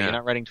 Exactly, you're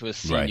not writing to a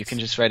scene. Right. You can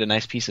just write a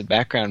nice piece of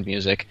background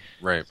music.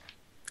 Right,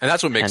 and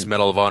that's what makes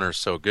Medal of Honor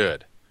so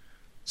good.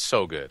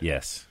 So good.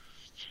 Yes.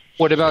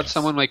 What about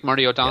someone like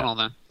Marty O'Donnell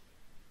then?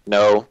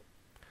 No.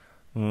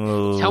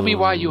 Tell me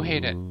why you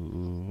hate it.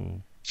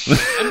 I'm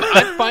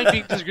fine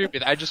being disagreed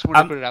with. I just want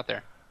to put it out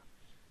there.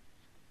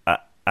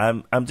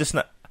 I'm just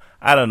not.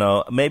 I don't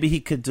know. Maybe he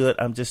could do it.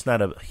 I'm just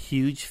not a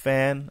huge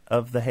fan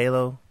of the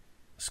Halo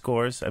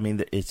scores. I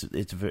mean,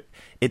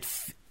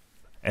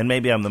 and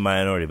maybe I'm the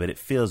minority, but it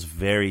feels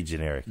very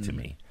generic to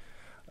me.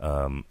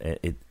 I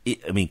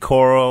mean,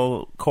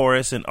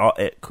 chorus and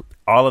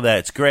all of that,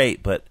 it's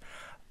great, but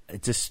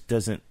it just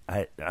doesn't.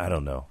 I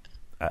don't know.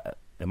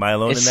 Am I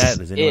alone in that?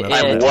 Does anyone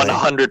else I'm feel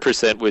that way?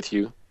 100% with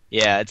you.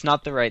 Yeah, it's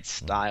not the right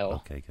style.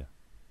 Okay, good.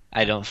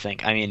 I don't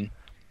think. I mean,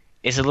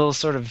 it's a little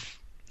sort of.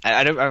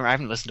 I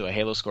haven't listened to a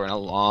Halo score in a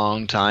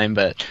long time,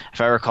 but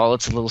if I recall,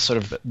 it's a little sort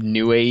of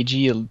new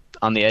agey,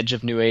 on the edge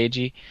of new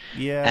agey.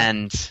 Yeah,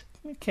 and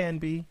it can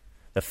be.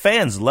 The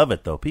fans love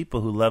it though.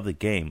 People who love the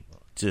game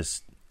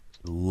just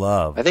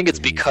love. I think it's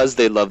because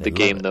they love the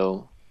game,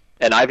 though,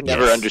 and I've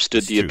never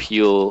understood the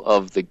appeal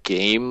of the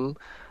game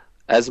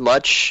as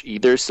much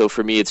either. So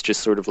for me, it's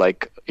just sort of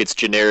like it's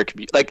generic.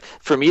 Like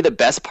for me, the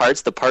best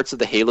parts, the parts of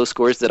the Halo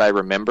scores that I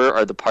remember,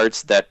 are the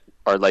parts that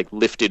are like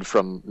lifted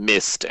from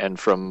Myst and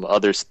from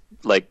others.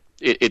 Like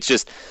it's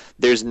just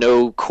there's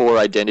no core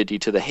identity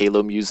to the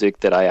Halo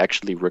music that I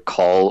actually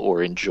recall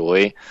or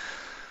enjoy.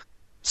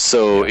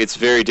 So it's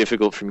very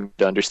difficult for me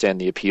to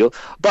understand the appeal.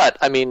 But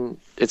I mean,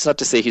 it's not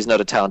to say he's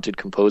not that would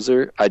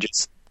composer. I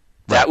just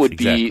that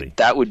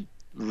would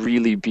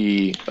really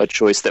be a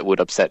choice that would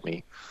upset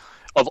me.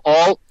 Of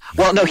all,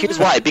 well, no, here's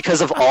why.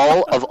 Because of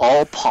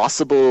all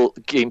possible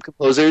game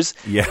composers,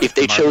 if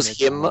they chose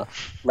him,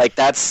 like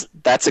that's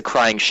a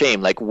crying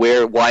shame. Like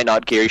why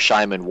not Gary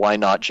Scheinman? Why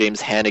not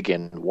James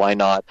Hannigan? Why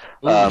not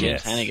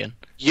James Hannigan?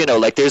 You know,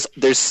 like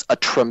there's a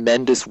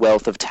tremendous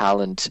wealth of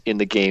talent in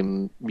the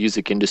game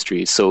music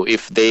industry. So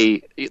if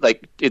they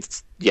like,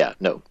 it's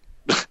no.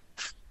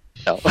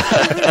 No.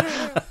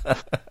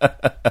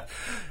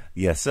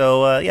 Yeah.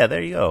 So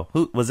there you go.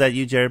 Who was that?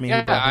 You, Jeremy?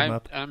 Yeah, who brought him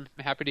up? I'm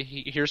happy to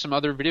hear some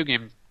other video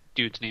game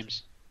dudes'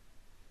 names.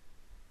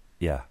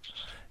 Yeah.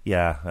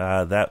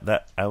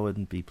 That I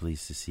wouldn't be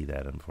pleased to see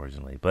that,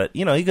 unfortunately. But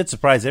you know, he could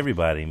surprise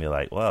everybody and be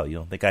like, "Well, you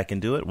don't think I can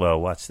do it?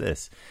 Well, watch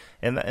this,"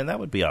 and that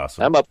would be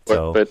awesome. I'm up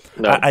for it, but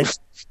no.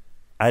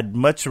 I'd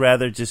much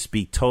rather just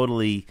be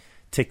totally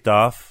ticked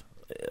off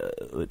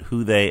with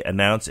who they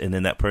announce, and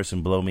then that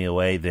person blow me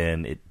away,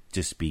 than it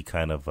just be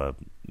kind of a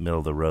middle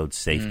of the road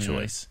safe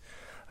choice.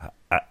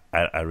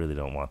 I really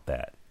don't want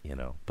that, you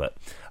know. But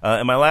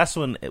and my last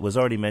one, it was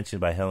already mentioned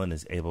by Helen,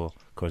 is Abel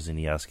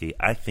Korzeniowski.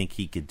 I think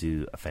he could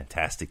do a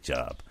fantastic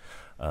job.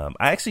 I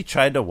actually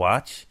tried to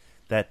watch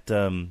that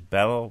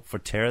Battle for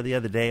Terra the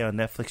other day on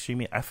Netflix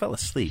streaming. I fell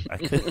asleep. I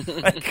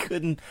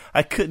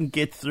couldn't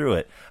get through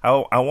it.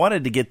 I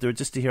wanted to get through it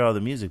just to hear all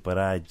the music, but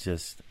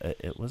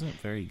it wasn't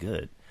very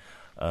good.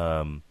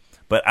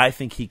 But I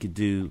think he could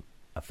do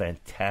a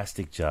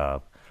fantastic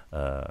job.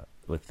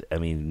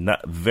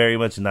 Not very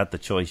much not the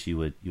choice you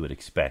would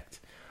expect.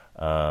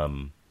 But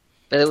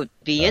it would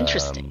be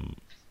interesting.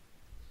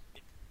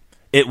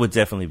 It would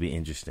definitely be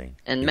interesting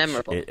and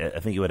memorable. I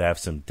think it would have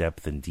some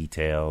depth and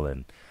detail,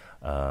 and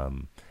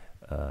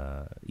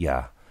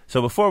yeah.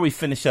 So before we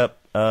finish up,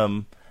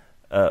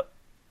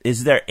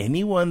 is there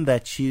anyone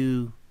that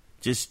you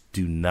just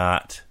do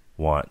not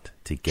want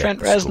to get? Trent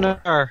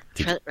Reznor.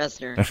 Trent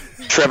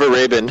Reznor. Trevor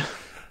Rabin.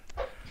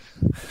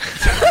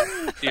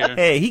 Yeah.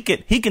 Hey, he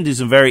can do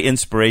some very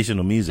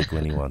inspirational music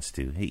when he wants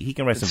to. He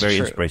can write some very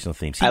inspirational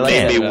themes. He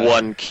Give me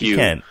one cue. He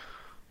can.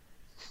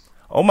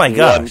 Oh my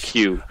gosh. One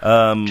cue.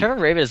 Trevor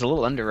Rabin is a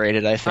little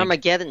underrated, I think.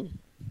 Armageddon.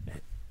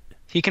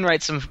 He can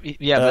write some,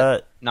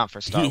 but not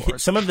for Star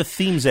Wars. Some of the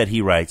themes that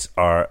he writes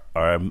are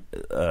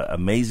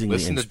amazingly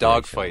Listen to inspirational.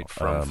 Dogfight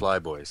from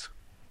Flyboys.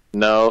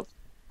 No.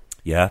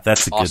 Yeah,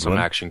 that's a good one. Awesome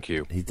action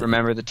cue.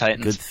 Remember the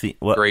Titans. Good theme.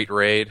 Great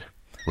Raid.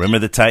 Remember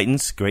the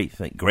Titans.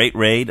 Great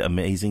Raid.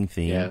 Amazing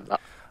theme. Yeah.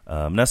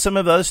 Now some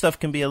of the other stuff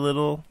can be a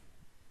little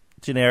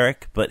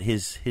generic, but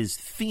his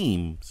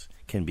themes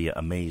can be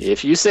amazing.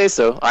 If you say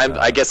so.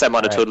 I guess I'm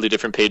on a totally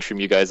different page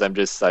from you guys. I'm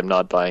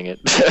not buying it.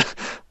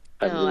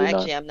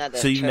 I'm not.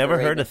 So you never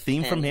heard a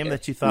theme from him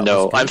that you thought?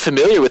 No, was good? I'm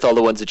familiar with all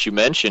the ones that you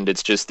mentioned.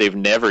 It's just they've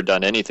never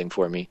done anything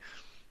for me.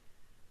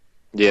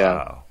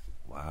 Yeah.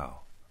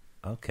 Wow.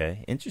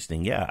 Okay,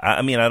 interesting. Yeah,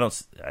 I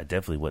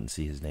definitely wouldn't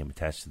see his name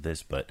attached to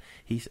this, but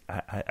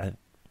I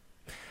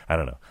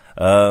don't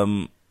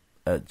know.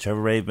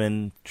 Trevor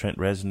Rabin, Trent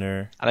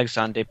Reznor,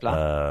 Alexandre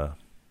Desplat.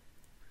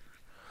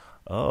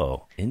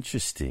 Oh,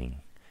 interesting.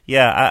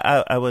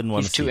 Yeah, I wouldn't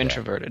want to see He's too that.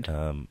 introverted.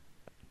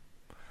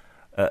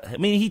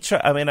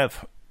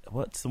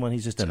 What's the one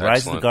he's just done? It's Rise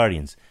of the excellent.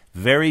 Guardians.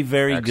 Very,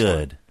 very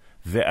Excellent.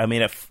 good.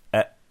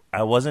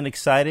 I wasn't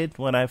excited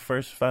when I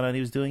first found out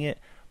he was doing it,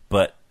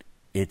 but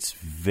it's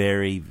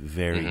very,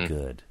 very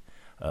good.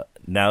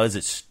 Now, is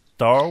it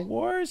Star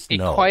Wars? A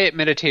No. quiet,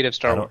 meditative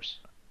Star Wars.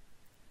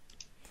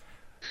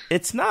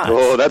 It's not.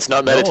 Oh, that's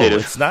not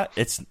meditative. No,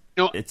 it's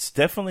not. It's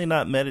definitely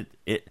not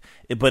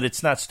but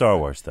it's not Star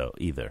Wars though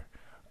either.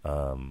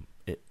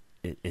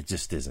 It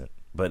just isn't.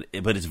 But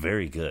it's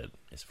very good.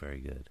 It's very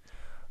good.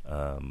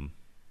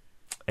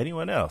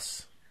 Anyone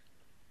else?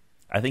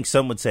 I think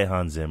some would say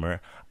Hans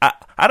Zimmer.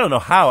 I don't know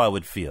how I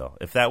would feel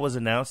if that was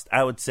announced.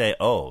 I would say,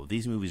 "Oh,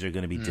 these movies are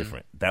going to be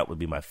different." That would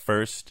be my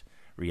first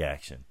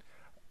reaction.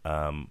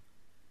 I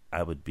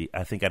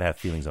think I'd have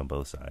feelings on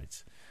both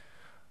sides.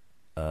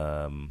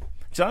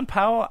 John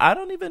Powell, I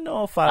don't even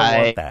know if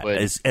I want that.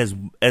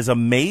 As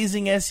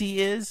amazing as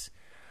he is,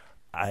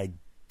 I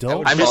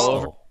don't I would fall know.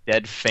 over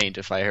dead faint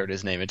if I heard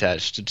his name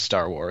attached to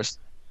Star Wars.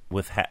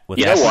 with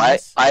You know why?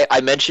 happiness?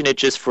 I mention it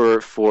just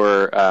for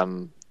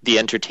the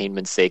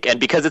entertainment's sake, and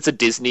because it's a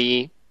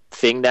Disney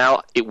thing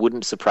now, it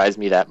wouldn't surprise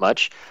me that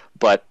much.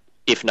 But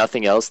if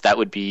nothing else, that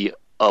would be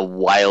a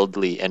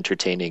wildly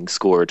entertaining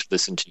score to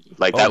listen to.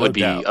 Like that no would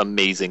be doubt.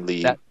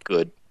 amazingly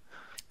good.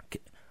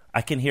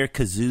 I can hear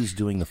kazoos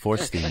doing the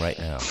Force theme right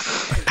now.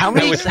 How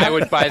many I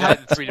would buy that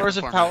in 3 scores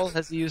different of formats. Powell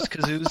has he used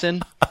kazoos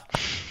in?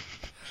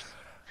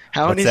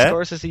 How What's many that?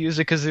 scores has he used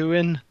a kazoo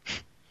in?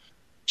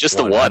 Just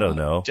the One. one. I don't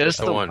know. Just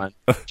The the one. one.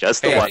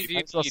 Just the Hey, one.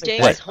 James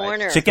What?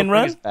 Horner. Chicken Bring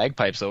Run? his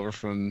bagpipes over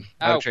from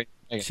Oh.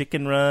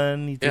 Chicken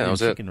Run. He did Yeah, that in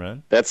was it. Chicken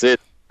Run. That's it.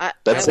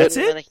 That's I it.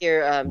 wouldn't want to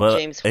hear But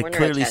James it Horner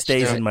clearly attached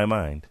stays to in it. my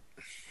mind.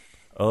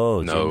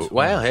 Oh, No. James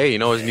Well, Horner. hey, you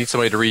need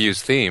somebody to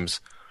reuse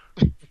themes.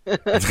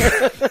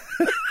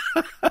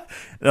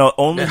 No,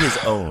 only his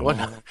own.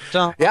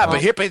 Yeah,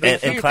 but think classical about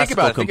it. Think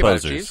about it.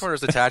 composers. James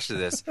Horner's attached to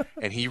this,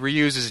 and he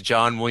reuses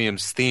John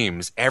Williams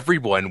themes.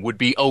 Everyone would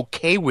be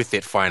okay with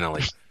it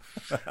finally,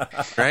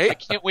 right?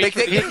 Can't wait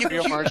for the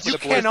Real March for you the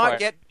Boys cannot Choir.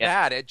 get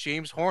mad at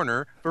James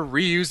Horner for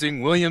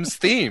reusing Williams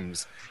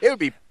themes. It would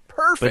be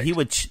perfect. But he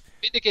would.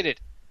 Vindicated.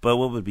 But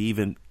what would be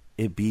even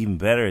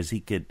better is he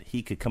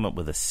could come up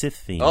with a Sith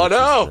theme. Oh, which is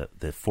no!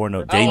 the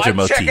 4-note danger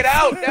motif. Check it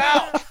out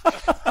now.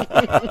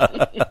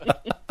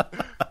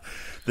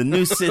 The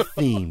new Sith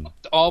theme.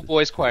 All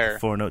boys choir.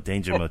 4-note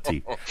danger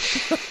motif.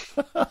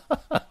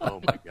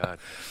 Oh my god.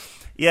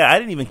 Yeah, I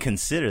didn't even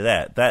consider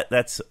that.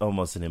 That's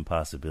almost an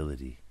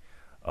impossibility.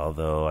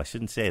 Although I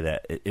shouldn't say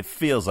that. It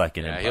feels like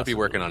an Yeah, impossibility. he'll be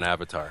working on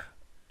Avatar.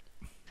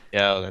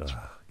 Yeah, that's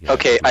Yeah.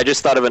 Okay, I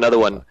just thought of another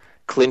one.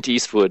 Clint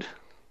Eastwood.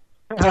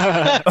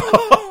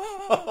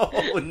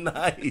 Oh,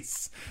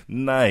 nice.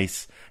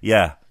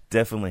 Yeah,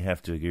 definitely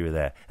have to agree with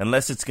that.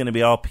 Unless it's going to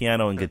be all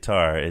piano and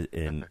guitar,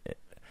 and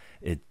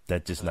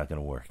that's just not going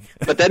to work.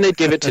 But then they'd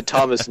give it to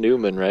Thomas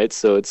Newman, right?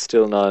 So it's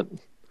still not.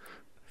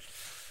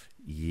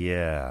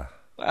 Yeah.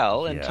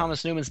 well. In Yeah.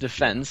 Thomas Newman's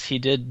defense, he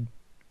did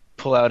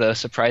pull out a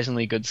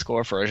surprisingly good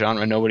score for a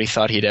genre nobody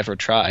thought he'd ever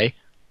try.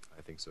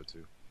 I think so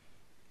too.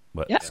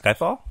 What? Yeah.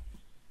 Skyfall?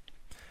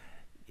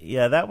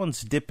 Yeah, that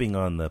one's dipping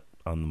on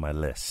my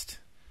list.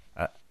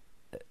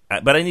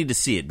 But I need to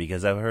see it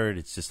because I've heard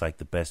it's just like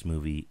the best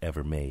movie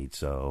ever made.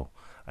 So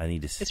I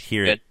need to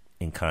hear good. it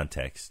in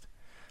context.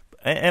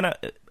 And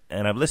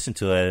I've listened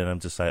to it, and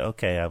I'm just like,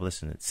 okay, I've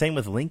listened to it. Same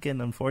with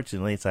Lincoln.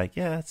 Unfortunately, it's like,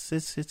 yeah,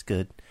 it's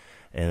good,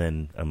 and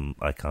then I'm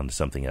like on to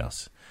something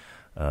else.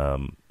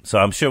 So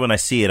I'm sure when I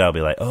see it, I'll be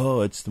like,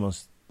 oh, it's the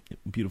most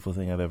beautiful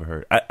thing I've ever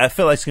heard. I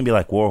feel like it's gonna be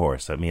like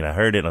Warhorse. I mean, I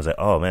heard it and I was like,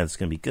 oh man, it's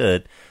gonna be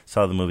good.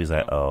 Saw the movie,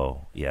 like,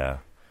 oh yeah,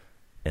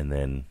 and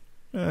then.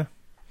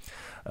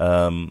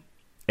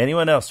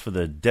 Anyone else for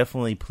the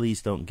definitely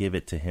please don't give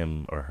it to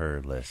him or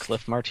her list?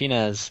 Cliff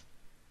Martinez.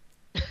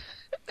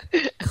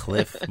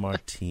 Cliff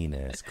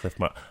Martinez.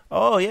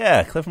 Oh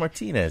yeah, Cliff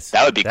Martinez.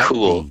 That would be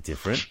cool. Be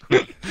different.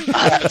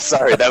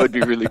 Sorry, that would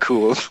be really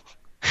cool.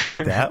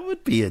 That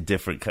would be a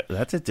different.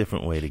 That's a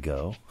different way to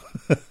go.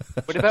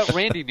 What about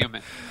Randy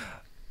Newman?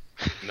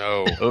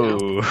 No.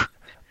 Oh,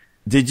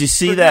 Did you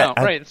see No, that?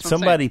 right, that's what I'm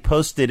Somebody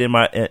posted in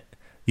my.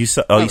 You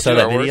saw? Oh, you saw Star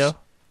that Wars? video?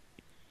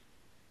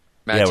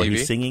 Matt Yeah, where TV?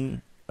 he's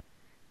singing.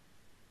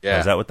 Yeah. Oh,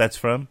 is that what that's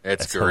from?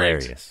 It's That's great.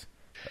 hilarious.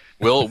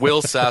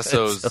 Will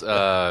Sasso's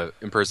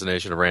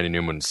impersonation of Randy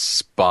Newman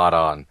spot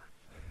on.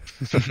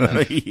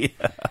 Yeah.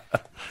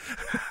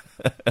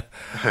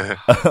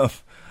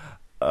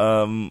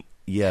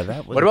 Yeah,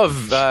 that was.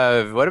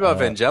 What about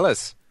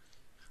Vangelis?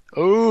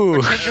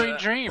 Tangerine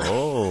Dream.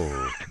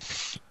 Oh,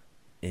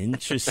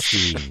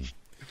 interesting.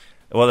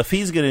 Well, if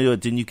he's going to do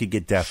it, then you could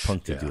get Daft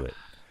Punk to do it.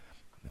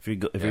 If you're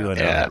going down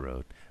that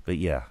road, but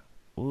yeah,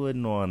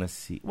 wouldn't want to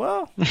see.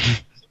 Well,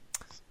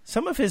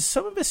 some of his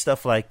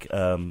stuff, like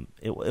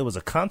it was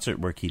a concert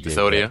work he did.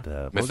 Methodia.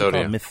 What was it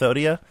called?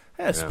 Methodia.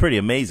 Yeah, it's a pretty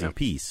amazing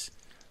piece.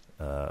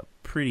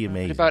 Pretty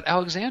amazing. What about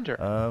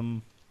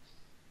Alexander?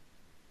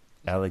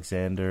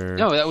 Alexander.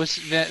 No, that was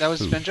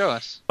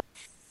Vangelis.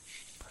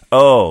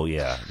 Oh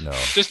yeah, no.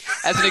 Just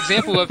as an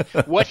example of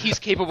what he's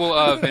capable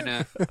of in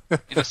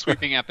a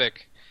sweeping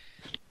epic.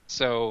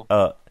 So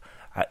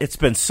It's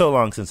been so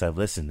long since I've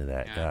listened to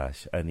that. Yeah.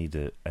 Gosh, I need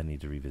to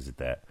revisit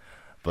that.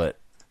 But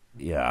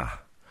yeah,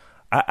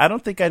 I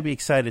don't think I'd be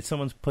excited.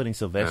 Someone's putting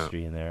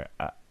Silvestri in there.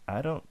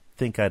 I don't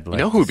think I'd like.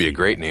 You know to who would be see a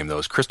great name though?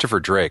 Is Christopher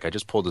Drake. I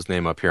just pulled his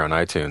name up here on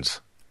iTunes.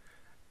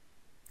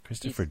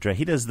 Christopher Drake.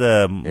 He does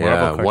the Marvel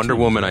cartoons, Wonder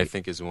Woman. right? I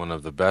think is one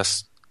of the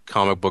best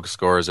comic book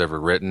scores ever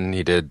written.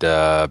 He did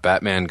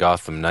Batman,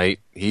 Gotham Knight.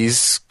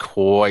 He's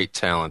quite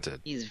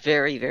talented. He's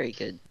very, very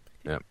good.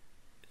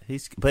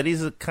 But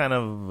he's kind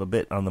of a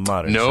bit on the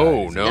modern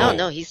No, side. no.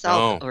 No, he's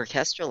all no.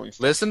 orchestral and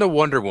stuff. Listen to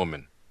Wonder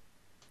Woman.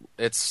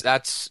 It's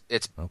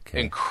Okay.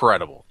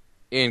 incredible.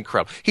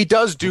 He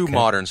does do Okay.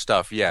 modern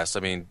stuff. Yes, I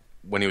mean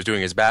when he was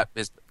doing his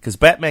Because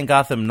Batman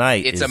Gotham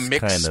Knight it's is a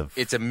mix. kind of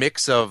It's a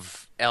mix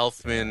of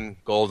Elfman,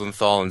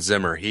 Goldenthal, and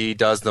Zimmer. He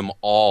does them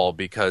all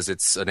because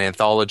it's an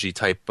anthology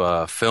type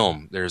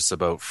film. There's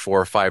about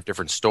 4 or 5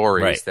 different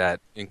stories Right.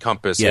 that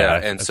encompass. Yeah,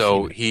 And I've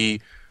so seen it.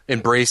 he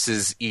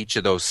embraces each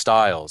of those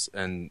styles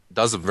and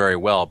does them very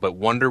well. But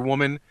Wonder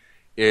Woman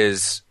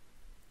is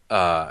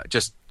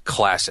just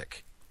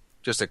classic.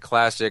 Just a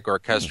classic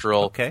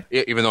orchestral. Okay.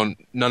 Even though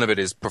none of it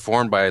is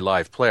performed by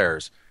live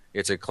players,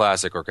 it's a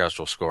classic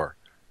orchestral score.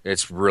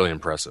 It's really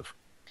impressive.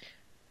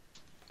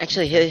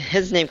 Actually,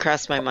 his name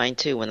crossed my mind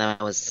too when I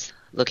was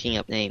looking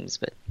up names,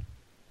 but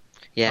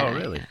yeah. Oh,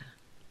 really?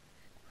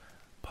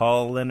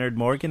 Paul Leonard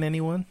Morgan,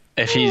 anyone?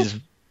 If he's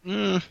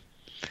Depends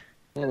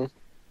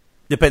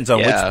on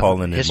which Yeah, Paul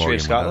Leonard History Morgan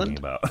of Scotland?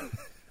 we're talking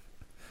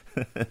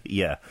about.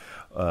 Yeah.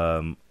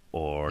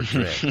 Or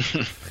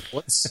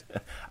Dredd.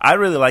 I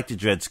really like the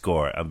Dredd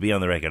score. I'll be on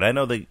the record. I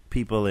know the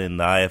people in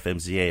the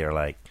IFMCA are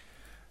like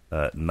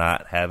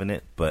not having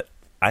it, but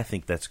I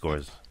think that score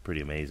is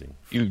pretty amazing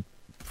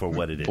for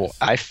what it is. Boy,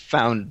 I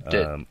found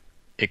it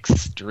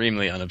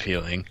extremely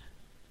unappealing.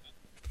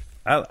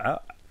 Well,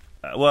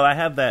 I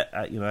have that.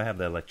 I have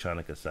the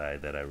electronica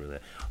side that I really.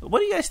 What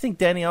do you guys think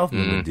Danny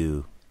Elfman would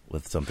do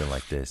with something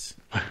like this?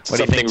 What do you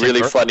Something think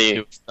really Tim Burton funny. would do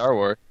with Star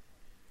Wars.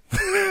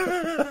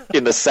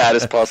 In the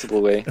saddest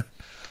possible way.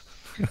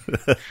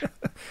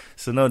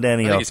 So no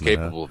Danny I Elfman. think he's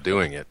capable of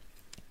doing it,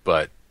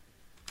 but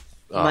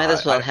Might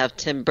as well have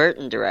Tim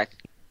Burton direct.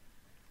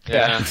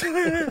 Yeah.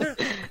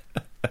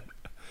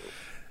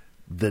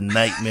 The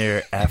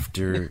Nightmare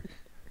After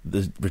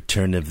the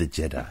Return of the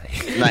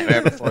Jedi.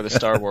 Nightmare Before the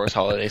Star Wars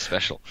Holiday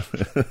Special.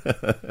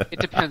 It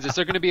depends. Is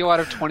there going to be a lot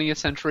of 20th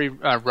century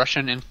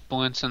Russian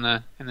influence in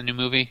the new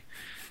movie?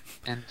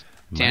 And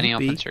Danny Might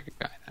be. Elfman's your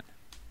guy then.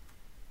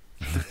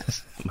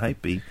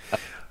 Might be.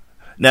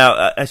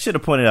 Now, I should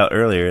have pointed out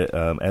earlier,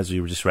 as we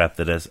just wrap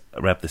this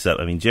up.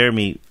 I mean,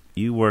 Jeremy,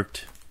 you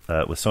worked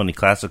with Sony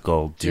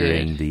Classical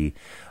during the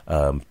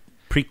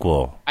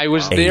prequel. I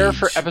was there age.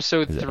 for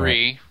episode Is that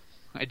 3.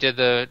 I did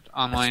the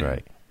online That's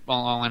right.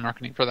 online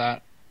marketing for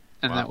that,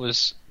 and that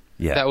was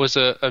Yeah.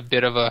 a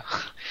bit of a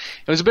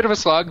it was a bit of a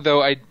slug.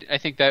 Though I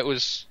think that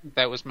was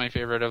my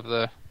favorite of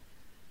the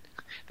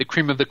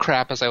cream of the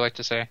crap, as I like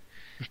to say.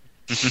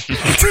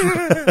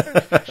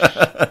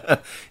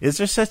 Is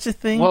there such a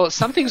thing? Well,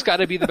 something's got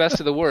to be the best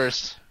of the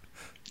worst.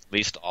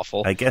 Least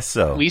awful. I guess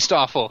so. Least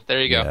awful.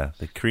 There you go. Yeah,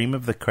 the cream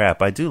of the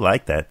crap. I do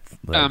like that.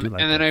 And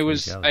then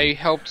I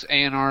helped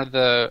A&R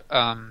the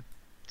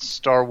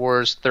Star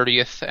Wars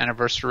 30th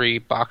anniversary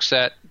box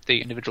set,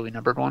 the individually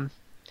numbered one.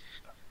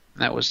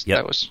 And that was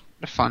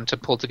fun to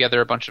pull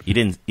together a bunch of. You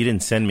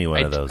didn't send me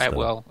one of those. Though.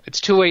 Well, it's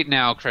too late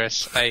now,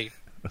 Chris.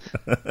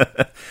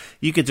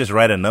 You could just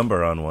write a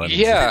number on one.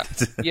 Yeah.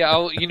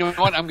 You know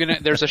what?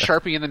 There's a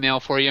Sharpie in the mail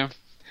for you.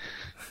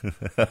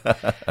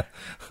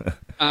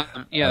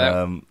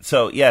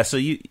 So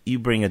you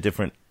bring a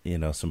different,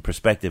 some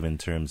perspective in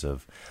terms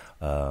of,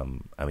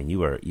 I mean, you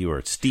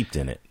were steeped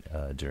in it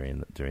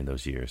during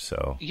those years.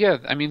 So yeah,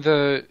 I mean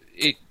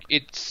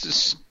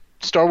it's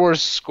Star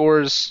Wars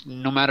scores.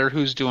 No matter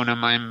who's doing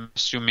them, I'm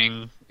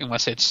assuming,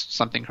 unless it's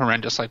something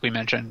horrendous like we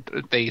mentioned,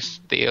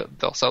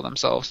 they'll sell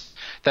themselves.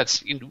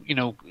 That's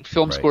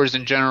film Right. scores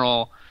in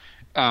general.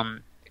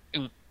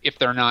 If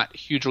they're not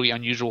hugely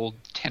unusual,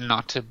 tend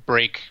not to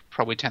break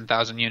probably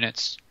 10,000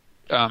 units,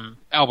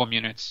 album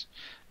units.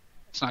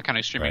 It's not kind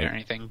of streaming Right. or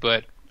anything,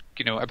 but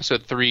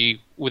episode 3,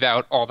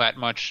 without all that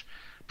much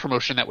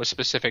promotion that was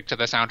specific to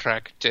the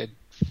soundtrack, did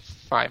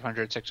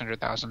 500,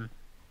 600,000.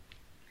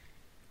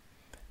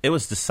 it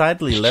was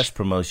decidedly less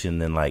promotion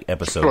than like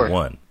episode Sure.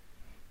 1,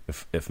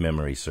 if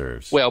memory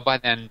serves. Well, by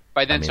then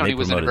I mean, Sony they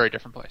was in a promoted- very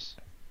different place.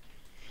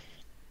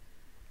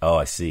 Oh,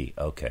 I see.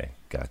 Okay,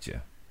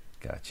 gotcha.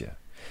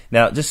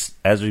 Now, just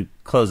as we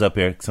close up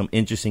here, some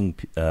interesting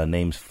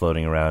names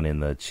floating around in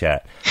the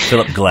chat.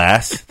 Philip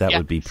Glass, that Yeah.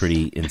 would be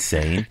pretty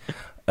insane.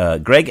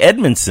 Greg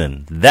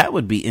Edmondson, that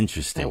would be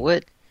interesting. I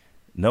would.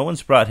 No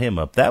one's brought him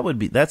up.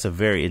 That's a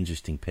very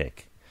interesting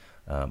pick.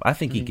 I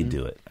think he could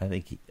do it. I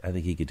think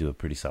he could do a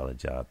pretty solid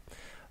job.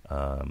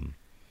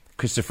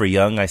 Christopher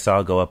Young, I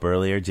saw go up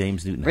earlier.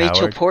 James Newton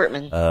Rachel Howard.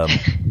 Portman.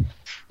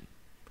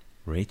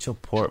 Rachel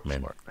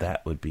Portman.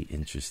 That would be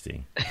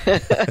interesting.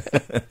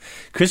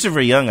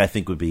 Christopher Young, I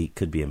think,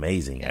 could be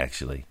amazing,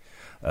 actually.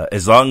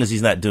 As long as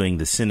he's not doing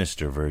the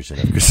Sinister version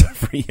of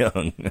Christopher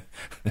Young.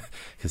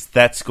 Because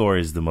that score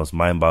is the most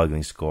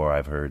mind-boggling score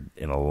I've heard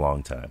in a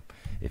long time,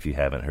 if you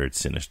haven't heard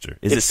Sinister.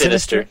 Is It's it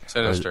Sinister?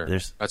 Sinister.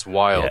 There's- That's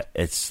wild. Yeah,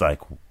 it's like...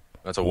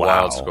 That's a wow.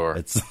 wild score.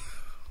 It's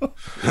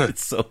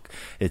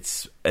just bizarre.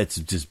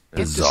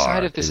 Let's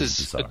decide if this It is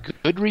bizarre. a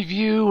good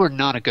review or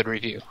not a good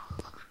review.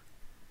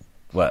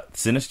 What,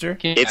 Sinister?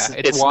 Yeah, It's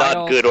wild.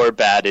 not good or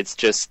bad. It's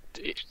just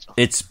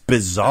It's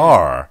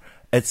bizarre.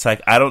 It's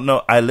like, I don't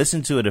know. I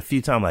listened to it a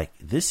few times, like,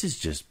 this is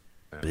just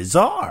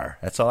bizarre.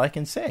 That's all I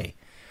can say.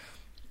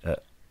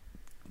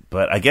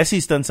 But I guess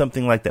he's done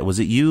something like that. Was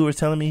it you who were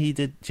telling me he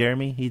did,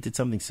 Jeremy? He did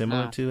something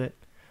similar No. to it?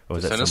 Or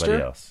was The that Sinister?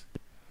 somebody else?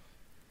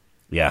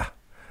 Yeah.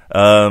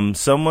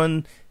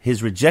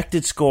 His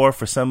rejected score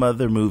for some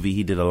other movie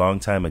he did a long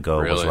time ago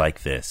was Really?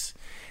 like this.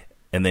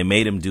 And they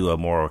made him do a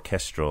more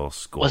orchestral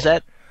score. Was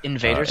that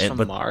Invaders and- from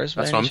but Mars?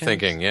 by That's what any I'm chance?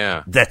 thinking.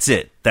 Yeah. That's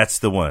it. That's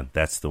the one.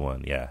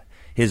 Yeah.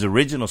 his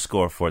original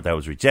score for it that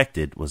was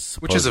rejected was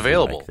supposedly Which is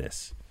available, like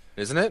this,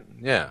 isn't it?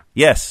 Yeah.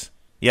 Yes,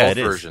 yeah, Both it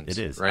is. versions,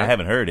 It is. right? I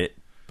haven't heard it,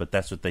 but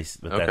that's what that's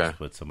Okay.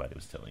 what somebody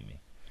was telling me.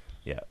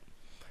 Yeah.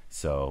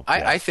 So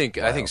I think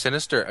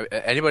Sinister.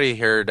 Anybody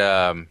heard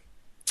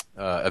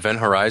Event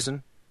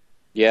Horizon?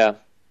 Yeah.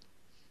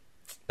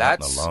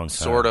 That's long time.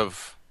 sort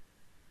of.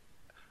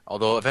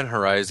 Although Event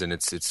Horizon,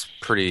 it's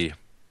pretty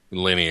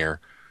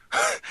linear.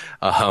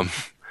 I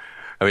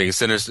mean,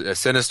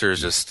 Sinister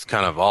is just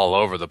kind of all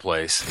over the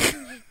place,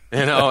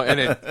 and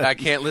I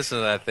can't listen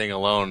to that thing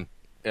alone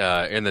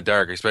in the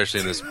dark,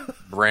 especially in this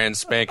brand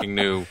spanking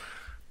new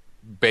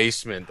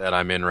basement that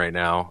I'm in right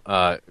now.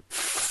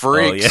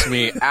 Freaks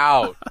me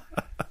out.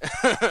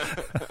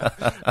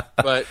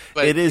 but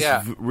it is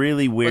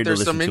really weird. But there's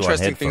to listen some to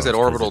interesting on things that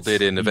headphones, Orbital 'cause it's-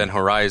 did in Event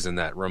Horizon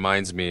that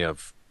reminds me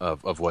of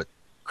what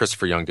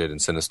Christopher Young did in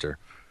Sinister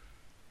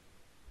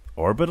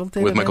Orbital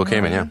did with it Michael in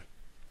Kamen. Horizon?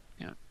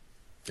 Yeah.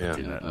 I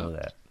did not know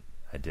that.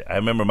 I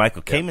remember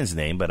Michael Kamen's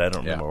name, but I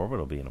don't remember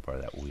Orbital being a part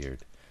of that. Weird.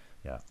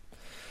 Yeah.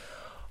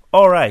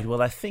 All right.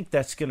 Well, I think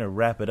that's going to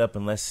wrap it up.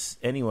 Unless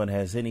anyone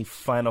has any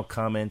final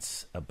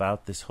comments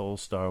about this whole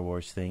Star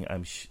Wars thing,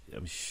 I'm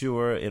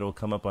sure it'll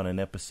come up on an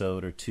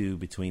episode or two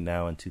between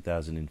now and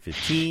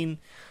 2015.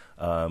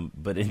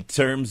 But in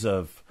terms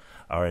of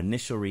our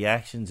initial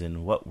reactions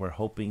and what we're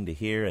hoping to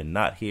hear and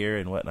not hear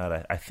and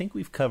whatnot, I think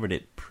we've covered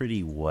it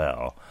pretty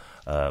well.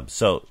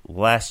 So,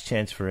 last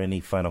chance for any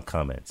final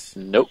comments.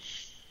 Nope.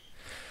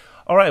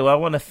 All right. Well, I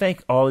want to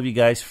thank all of you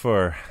guys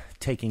for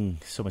taking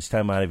so much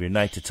time out of your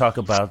night to talk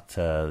about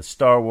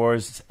Star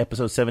Wars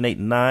Episode 7, 8,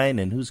 and 9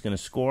 and who's going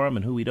to score them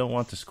and who we don't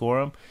want to score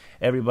them.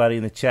 Everybody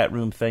in the chat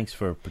room, thanks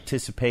for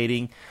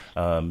participating.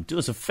 Do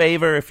us a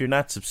favor. If you're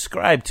not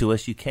subscribed to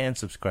us, you can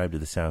subscribe to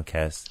the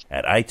Soundcast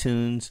at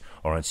iTunes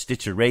or on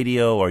Stitcher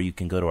Radio, or you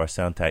can go to our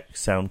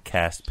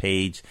Soundcast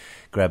page,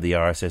 grab the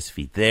RSS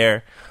feed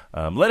there.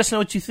 Let us know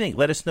what you think.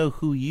 Let us know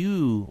who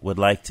you would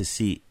like to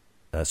see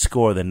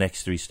score the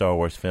next 3 Star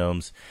Wars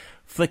films.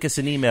 Flick us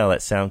an email at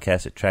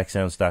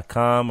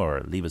soundcast@tracksounds.com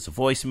or leave us a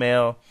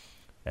voicemail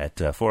at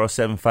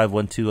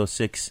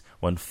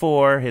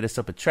 407-512-0614. Hit us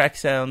up at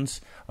TrackSounds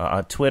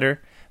on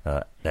Twitter.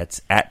 That's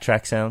at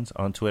TrackSounds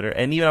on Twitter.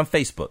 And even on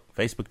Facebook,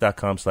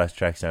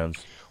 facebook.com/TrackSounds.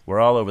 We're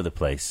all over the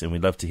place, and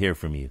we'd love to hear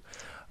from you.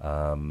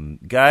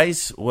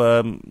 Guys,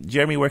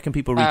 Jeremy, where can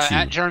people reach you?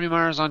 At Jeremy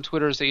Myers on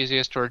Twitter is the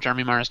easiest, or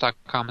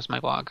jeremymyers.com is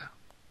my blog.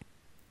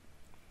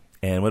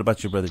 And what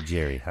about your brother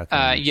Jerry? How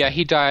can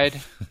he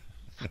died.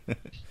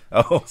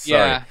 Oh, sorry.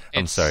 Yeah,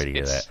 I'm sorry to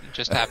hear that. It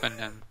just happened,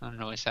 and I'm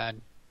really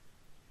sad.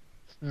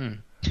 What?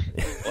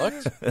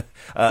 Went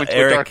to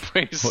a dark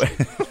place.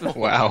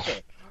 Wow.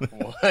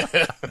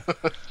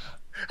 What?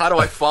 How do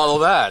I follow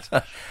that?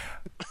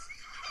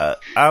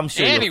 I'm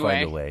sure you'll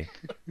Anyway. find a way.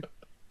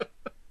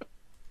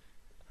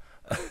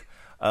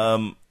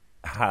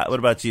 What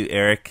about you,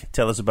 Eric?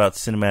 Tell us about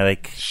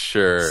Cinematic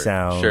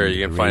Sound. Sure.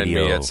 You can find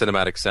Radio. me at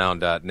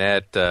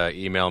cinematicsound.net.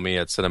 Email me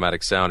at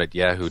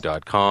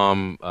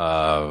cinematicsound@yahoo.com.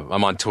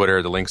 I'm on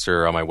Twitter. The links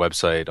are on my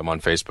website. I'm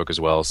on Facebook as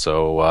well.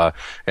 So,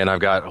 and I've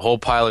got a whole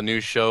pile of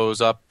new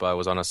shows up. I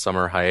was on a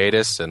summer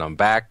hiatus, and I'm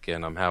back,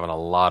 and I'm having a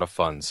lot of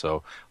fun.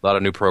 So, a lot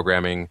of new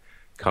programming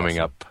coming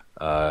up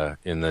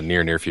in the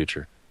near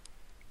future.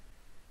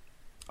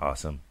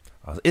 Awesome.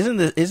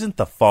 Isn't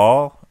the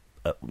fall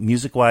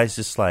music-wise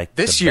just like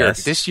This the year?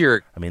 best? This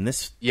year. I mean,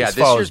 this This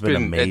fall year's has been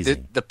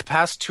amazing. The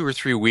past 2 or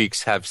 3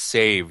 weeks have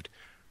saved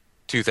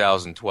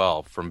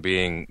 2012 from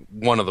being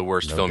one of the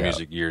worst No film doubt.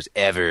 music years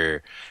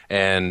ever.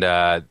 And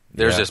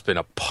there's just been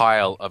a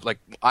pile of like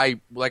I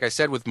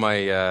said with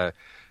my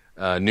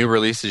new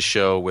releases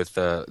show with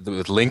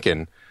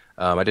Lincoln.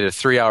 I did a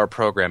 3-hour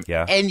program,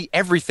 and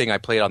everything I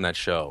played on that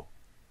show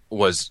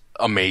was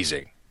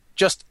amazing,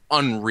 just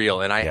unreal.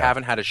 And I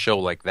haven't had a show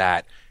like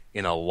that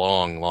in a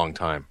long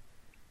time.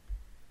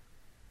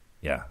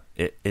 Yeah,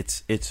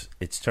 it's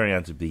turning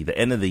out to be the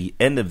end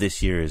of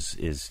this year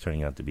is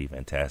turning out to be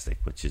fantastic,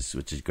 which is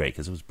great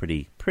because it was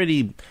pretty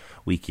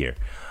weak year.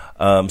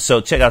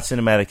 So check out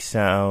Cinematic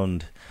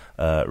Sound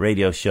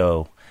radio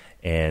show,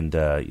 and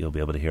you'll be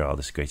able to hear all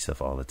this great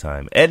stuff all the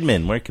time.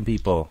 Edmund, where can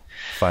people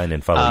find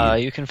and follow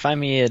you? You can find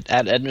me at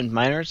Edmund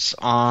Meinertz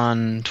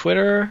on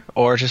Twitter,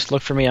 or just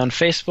look for me on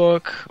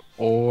Facebook,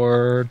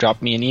 or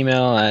drop me an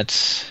email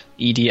at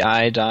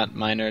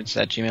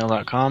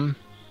edi.meinertz@gmail.com.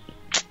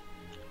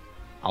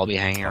 I'll be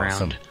hanging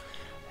around.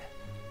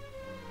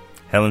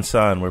 Helen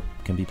San, where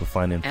can people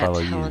find and follow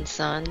At you? Helen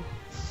San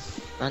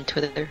on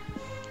Twitter,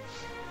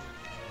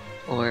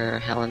 or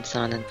Helen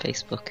San on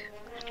Facebook.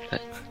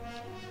 But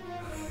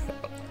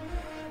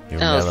You're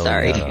oh, mellowing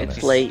sorry, out on it's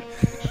us. late.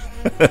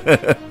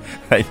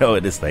 I know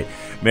it is late.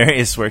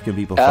 Marius, where can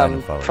people find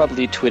and follow you?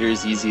 Probably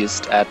Twitter's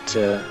easiest at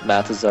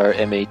Mathazar,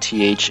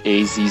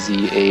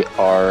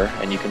 MATHAZZAR,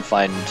 and you can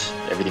find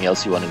everything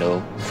else you want to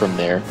know from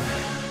there.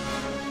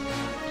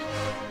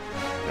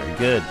 Very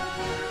good.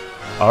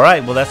 All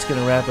right, well, that's going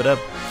to wrap it up.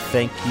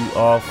 Thank you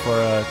all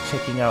for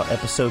checking out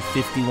episode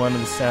 51 of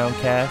the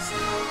Soundcast.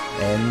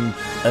 And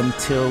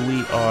until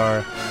we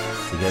are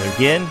together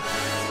again,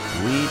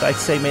 we'd like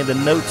to say may the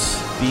notes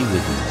be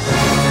with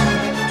you.